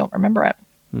 I just don't remember it.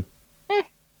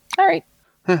 All right.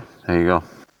 There you go.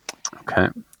 Okay.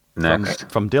 Next.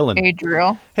 From Dylan.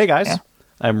 Adriel. Hey, guys. Yeah.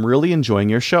 I'm really enjoying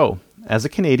your show. As a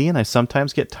Canadian, I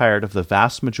sometimes get tired of the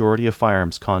vast majority of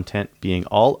firearms content being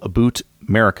all about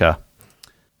America.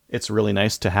 It's really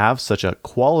nice to have such a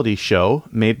quality show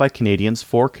made by Canadians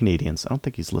for Canadians. I don't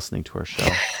think he's listening to our show.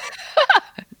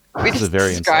 This is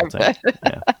very insulting.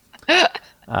 Yeah.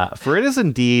 For it is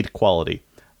indeed quality.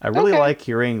 I really like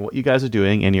hearing what you guys are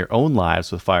doing in your own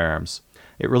lives with firearms.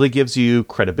 It really gives you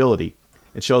credibility.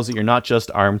 It shows that you're not just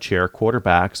armchair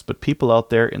quarterbacks, but people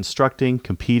out there instructing,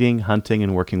 competing, hunting,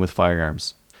 and working with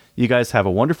firearms. You guys have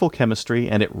a wonderful chemistry,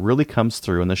 and it really comes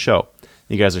through in the show.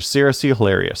 You guys are seriously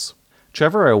hilarious.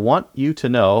 Trevor, I want you to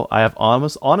know I have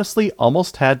honestly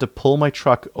almost had to pull my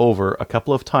truck over a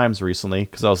couple of times recently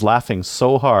because I was laughing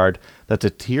so hard that the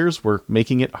tears were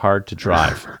making it hard to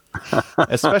drive.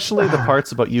 Especially the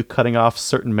parts about you cutting off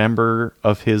certain member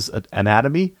of his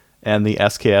anatomy and the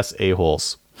SKS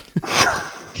a-holes.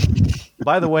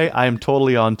 By the way, I am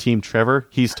totally on Team Trevor.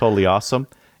 He's totally awesome.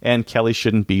 And Kelly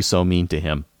shouldn't be so mean to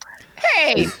him.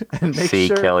 Hey!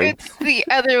 Kelly. It's the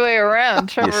other way around.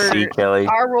 Trevor, see, Kelly?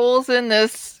 Our roles in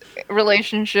this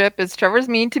relationship is Trevor's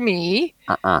mean to me.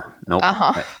 Nope.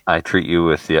 I treat you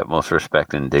with the utmost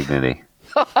respect and dignity.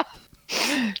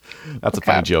 That's a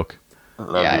funny joke.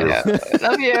 Love you. I know.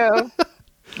 Love you.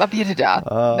 Love you to death.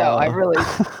 No, I really...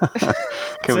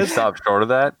 Can we stop short of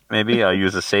that? Maybe I'll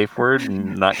use a safe word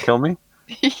and not kill me?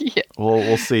 Yeah. Well,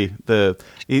 we'll see.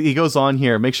 He goes on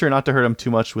here. Make sure not to hurt him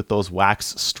too much with those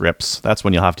wax strips. That's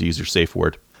when you'll have to use your safe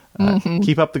word.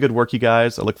 Keep up the good work, you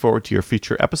guys. I look forward to your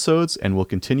future episodes, and will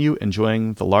continue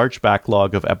enjoying the large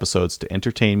backlog of episodes to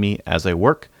entertain me as I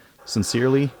work.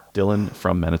 Sincerely, Dylan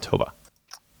from Manitoba.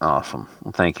 Awesome.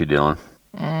 Well, thank you, Dylan.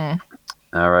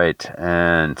 All right.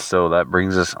 And so that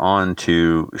brings us on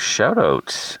to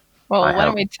shout-outs. Well, why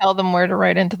don't we tell them where to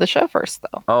write into the show first,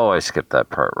 though? Oh, I skipped that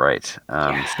part, right.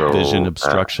 So, Vision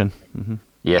obstruction.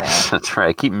 Yes, that's right.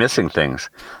 I keep missing things.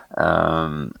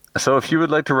 So if you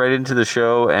would like to write into the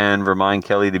show and remind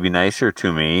Kelly to be nicer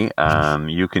to me,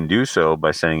 you can do so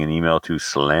by sending an email to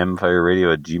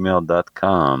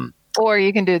slamfireradio@gmail.com. Or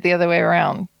you can do it the other way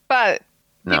around. But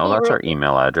no, that's our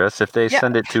email address. If they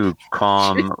send it to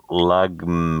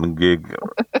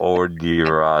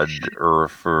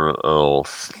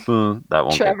comlagmgigordirad that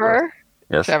won't Trevor?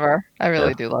 Yes. Trevor, I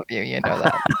really do love you. You know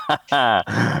that.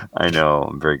 I know.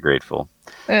 I'm very grateful.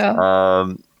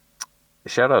 Yeah.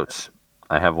 Shout outs.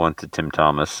 I have one to Tim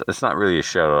Thomas. It's not really a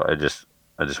shout out. I just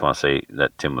want to say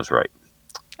that Tim was right.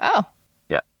 Oh.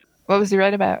 Yeah. What was he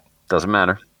right about? Doesn't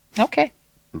matter. Okay.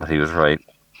 But he was right.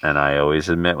 And I always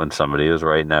admit when somebody was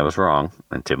right and I was wrong,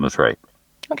 and Tim was right.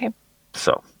 Okay.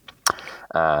 So,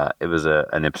 it was an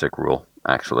IPSC rule,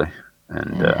 actually.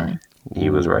 And he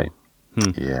was right.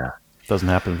 Yeah. Doesn't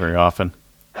happen very often.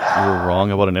 You were wrong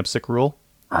about an IPSC rule?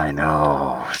 I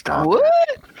know. Stop. What?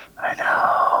 I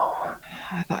know.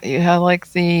 I thought you had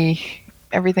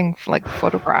everything like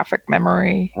photographic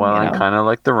memory. Well, I'm kind of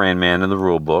like the Rain Man in the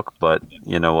rule book, but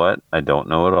you know what? I don't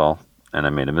know it all. And I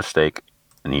made a mistake.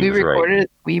 And he was right.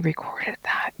 We recorded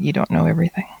that. You don't know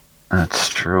everything. That's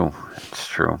true. It's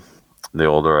true. The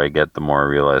older I get, the more I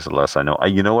realize the less I know.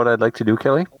 You know what I'd like to do,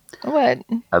 Kelly? What?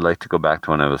 I'd like to go back to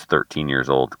when I was 13 years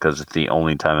old, because it's the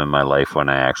only time in my life when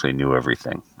I actually knew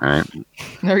everything, right?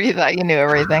 Or you thought you knew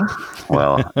everything?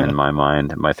 Well, in my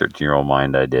mind, my 13-year-old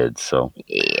mind, I did. So,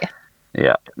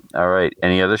 yeah. All right.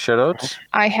 Any other shout-outs?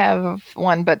 I have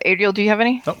one, but Adriel, do you have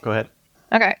any? Oh, go ahead.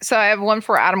 Okay, so I have one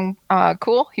for Adam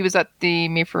Cool. He was at the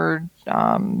Meaford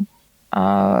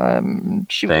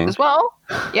shoot thing as well.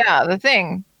 Yeah, the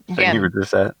thing. Again, you were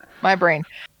just at? My brain.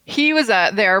 He was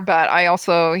there, but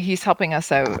he's helping us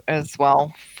out as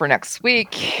well for next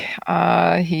week.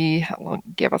 He will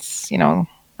give us, a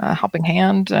helping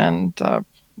hand and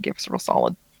give us a real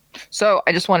solid. So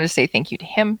I just wanted to say thank you to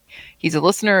him. He's a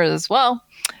listener as well.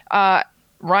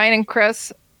 Ryan and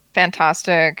Chris,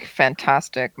 fantastic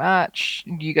match.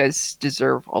 You guys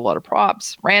deserve a lot of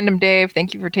props. Random Dave,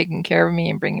 thank you for taking care of me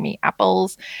and bringing me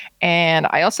apples. And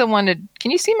I also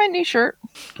can you see my new shirt?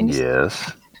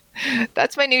 Yes.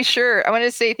 That's my new shirt. I want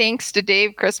to say thanks to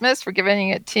Dave Christmas for giving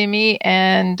it to me,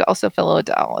 and also Phil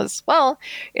O'Dell as well.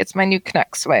 It's my new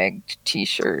Connect Swag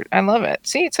t-shirt. I love it.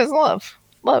 See, it says love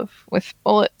with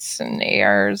bullets and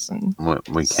ARs. And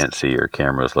we can't see your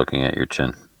cameras looking at your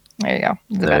chin. There you go.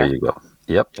 There you go.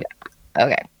 Yep. Yeah.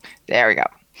 Okay. There we go.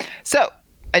 So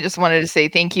I just wanted to say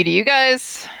thank you to you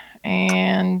guys,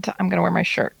 and I'm going to wear my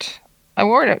shirt. I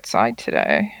wore it outside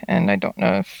today, and I don't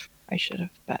know if I should have,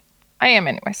 but I am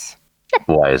anyways. Yep.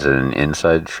 Why is it an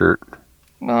inside shirt?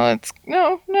 Well,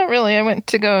 no, not really. I went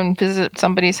to go and visit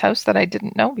somebody's house that I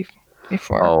didn't know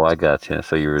before. Oh, I got you.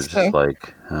 So you were just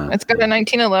like... It's got a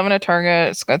 1911 at Target.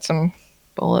 It's got some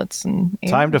bullets and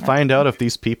time to find out if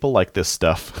these people like this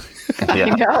stuff. I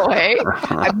know, eh?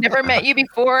 I've never met you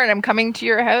before, and I'm coming to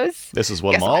your house. This is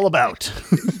what I'm all about.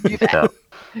 Yeah.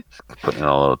 Putting it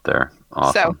all out there.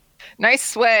 Awesome. So, nice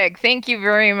swag. Thank you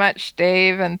very much,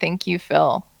 Dave, and thank you,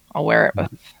 Phil. I'll wear it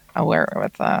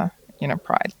with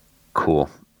pride. Cool.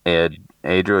 Ed,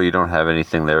 Adriel, you don't have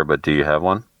anything there, but do you have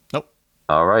one? Nope.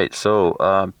 All right. So,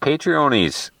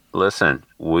 Patreonies, listen,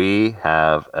 we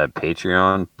have a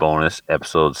Patreon bonus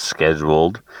episode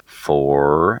scheduled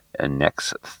for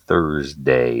next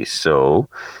Thursday. So,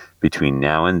 between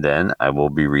now and then, I will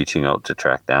be reaching out to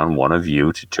track down one of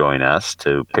you to join us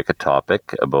to pick a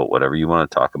topic about whatever you want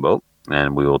to talk about.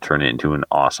 And we will turn it into an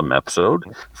awesome episode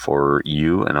for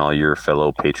you and all your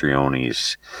fellow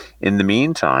Patreonies. In the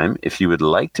meantime, if you would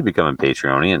like to become a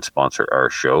Patreonie and sponsor our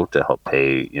show to help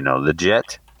pay, the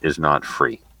jet is not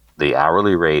free. The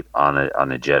hourly rate on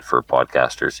a jet for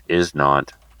podcasters is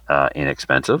not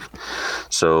inexpensive.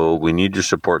 So we need your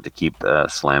support to keep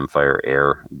Slamfire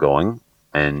Air going.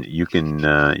 And you can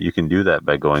do that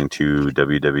by going to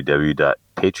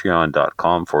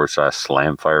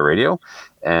www.patreon.com/Slamfire Radio.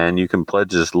 And you can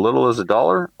pledge as little as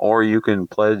 $1, or you can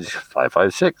pledge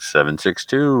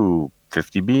 556-762-50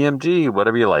 BMG,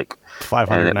 whatever you like.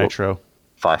 500 Nitro.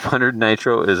 500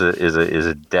 Nitro is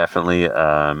a definitely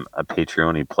a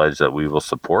Patreon pledge that we will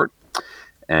support.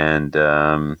 And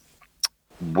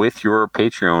with your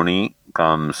Patreon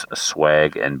comes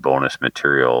swag and bonus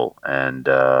material, and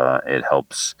it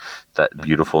helps that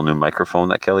beautiful new microphone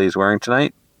that Kelly is wearing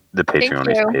tonight. The Patreon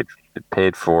is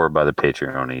paid for by the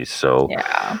Patreonies. So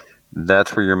yeah,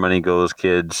 that's where your money goes,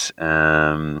 kids.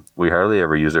 We hardly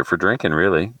ever use it for drinking,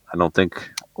 really. I don't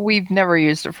think. We've never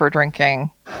used it for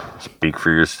drinking. Speak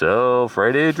for yourself,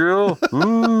 right, Adriel?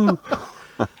 Ooh.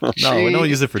 No, we don't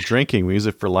use it for drinking. We use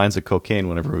it for lines of cocaine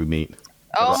whenever we meet.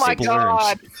 Oh my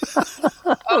God.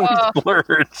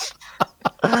 Blurs.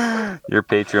 Your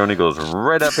Patreon goes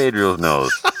right up Adriel's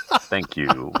nose. Thank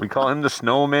you. We call him the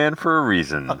Snowman for a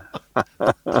reason.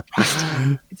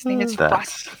 His name is That's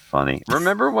Frost. funny.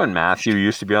 Remember when Matthew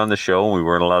used to be on the show and we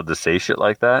weren't allowed to say shit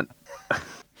like that?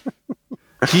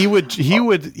 He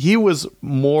was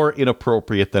more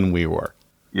inappropriate than we were.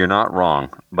 You're not wrong,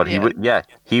 but he would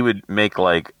make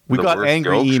like we the got worst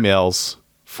angry jokes. emails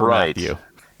for Matthew.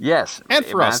 Yes, and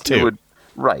for us too.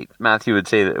 Matthew would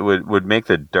say that would make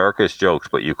the darkest jokes,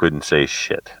 but you couldn't say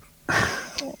shit.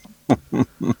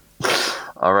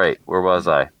 All right, where was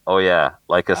I? Oh yeah,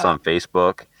 like us on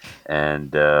Facebook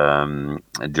and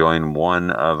join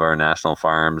one of our national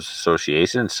firearms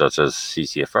associations, such as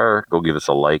CCFR. Go give us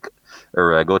a like,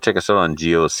 or go check us out on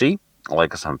GOC.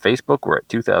 Like us on Facebook. We're at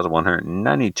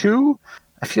 2,192.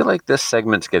 I feel like this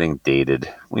segment's getting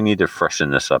dated. We need to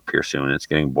freshen this up here soon. It's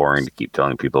getting boring to keep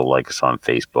telling people to like us on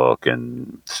Facebook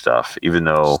and stuff, even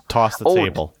though... Just toss the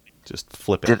table. Just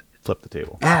flip it. Flip the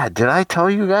table. Yeah, did I tell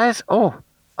you guys? Oh,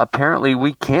 apparently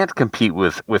we can't compete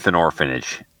with an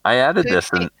orphanage. I added 50. this.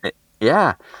 And,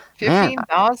 yeah.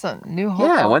 15,000. New Hope.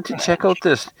 Yeah, I went to check out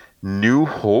this New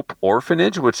Hope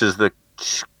Orphanage, which is the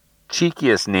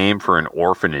cheekiest name for an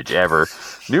orphanage ever.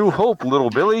 New Hope, little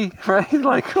Billy, right?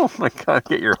 Like, oh my God,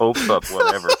 get your hopes up,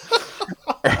 whatever.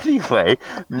 Anyway,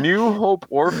 New Hope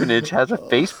Orphanage has a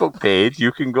Facebook page.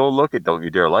 You can go look at. Don't you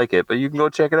dare like it, but you can go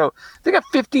check it out. They got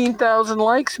 15,000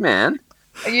 likes, man.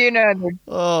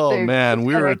 Man,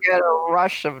 we were get a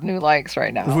rush of new likes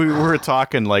right now. We were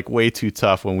talking like way too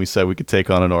tough when we said we could take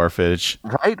on an orphanage.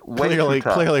 Right?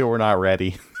 Clearly, we're not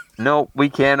ready. No, we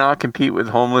cannot compete with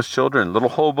homeless children, little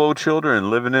hobo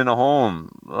children living in a home.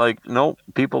 Like, no,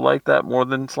 people like that more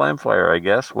than Slamfire, I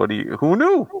guess. Who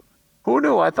knew? Who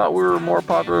knew? I thought we were more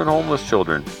popular than homeless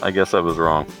children. I guess I was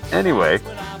wrong. Anyway,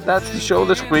 that's the show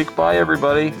this week. Bye,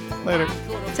 everybody. Later.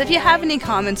 So if you have any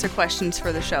comments or questions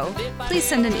for the show, please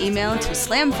send an email to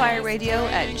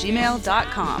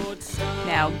slamfireradio@gmail.com.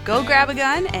 Now go grab a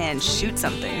gun and shoot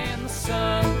something.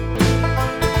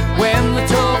 When the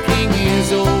talking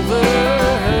is over,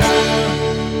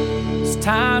 it's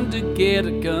time to get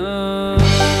a gun.